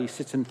flood. He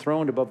sits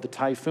enthroned above the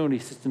typhoon. He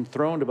sits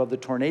enthroned above the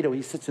tornado.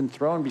 He sits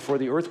enthroned before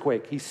the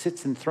earthquake. He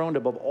sits enthroned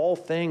above all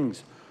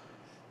things.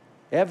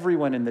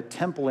 Everyone in the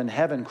temple in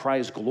heaven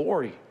cries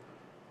glory.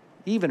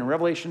 Even in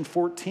Revelation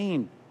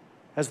 14,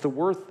 as the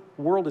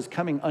world is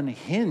coming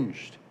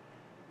unhinged,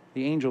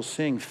 the angels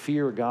sing,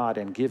 fear God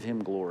and give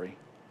him glory.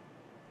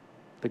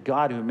 The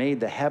God who made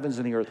the heavens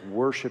and the earth,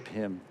 worship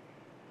him.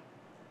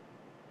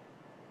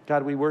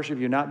 God, we worship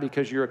you not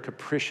because you're a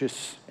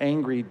capricious,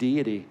 angry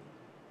deity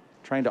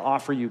trying to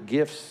offer you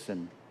gifts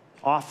and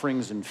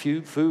offerings and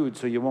food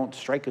so you won't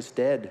strike us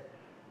dead.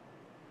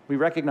 We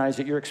recognize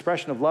that your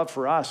expression of love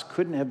for us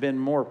couldn't have been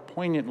more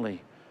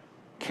poignantly,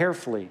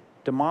 carefully,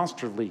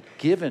 demonstratively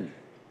given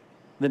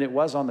than it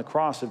was on the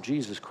cross of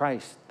Jesus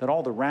Christ, that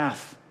all the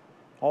wrath,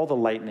 all the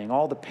lightning,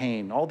 all the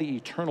pain, all the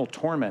eternal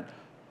torment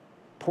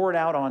poured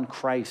out on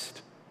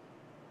Christ,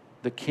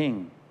 the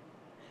King,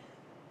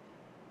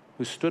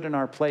 who stood in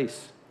our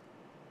place,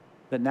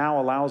 that now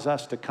allows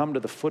us to come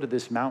to the foot of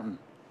this mountain.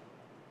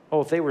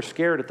 Oh, if they were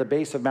scared at the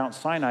base of Mount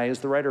Sinai, as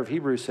the writer of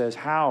Hebrews says,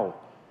 how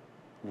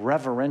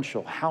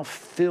reverential, how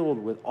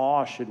filled with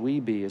awe should we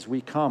be as we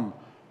come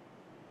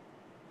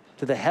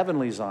to the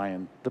heavenly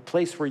Zion, the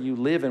place where you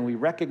live, and we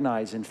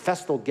recognize in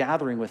festal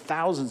gathering with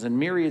thousands and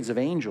myriads of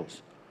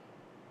angels,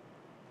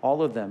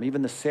 all of them,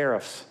 even the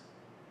seraphs,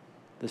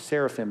 the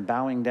seraphim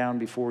bowing down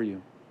before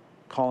you,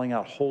 calling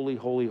out, holy,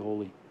 holy,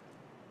 holy.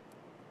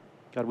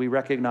 God, we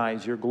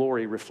recognize your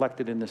glory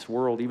reflected in this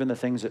world, even the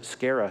things that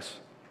scare us.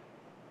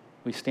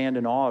 We stand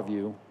in awe of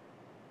you.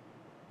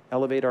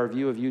 Elevate our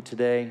view of you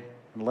today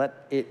and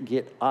let it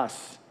get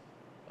us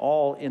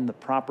all in the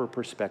proper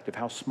perspective,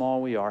 how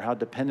small we are, how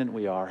dependent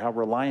we are, how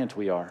reliant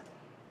we are.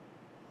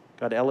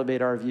 God,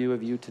 elevate our view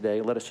of you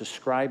today. Let us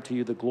ascribe to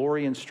you the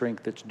glory and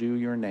strength that's due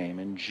your name.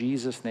 In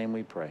Jesus' name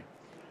we pray.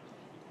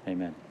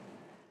 Amen.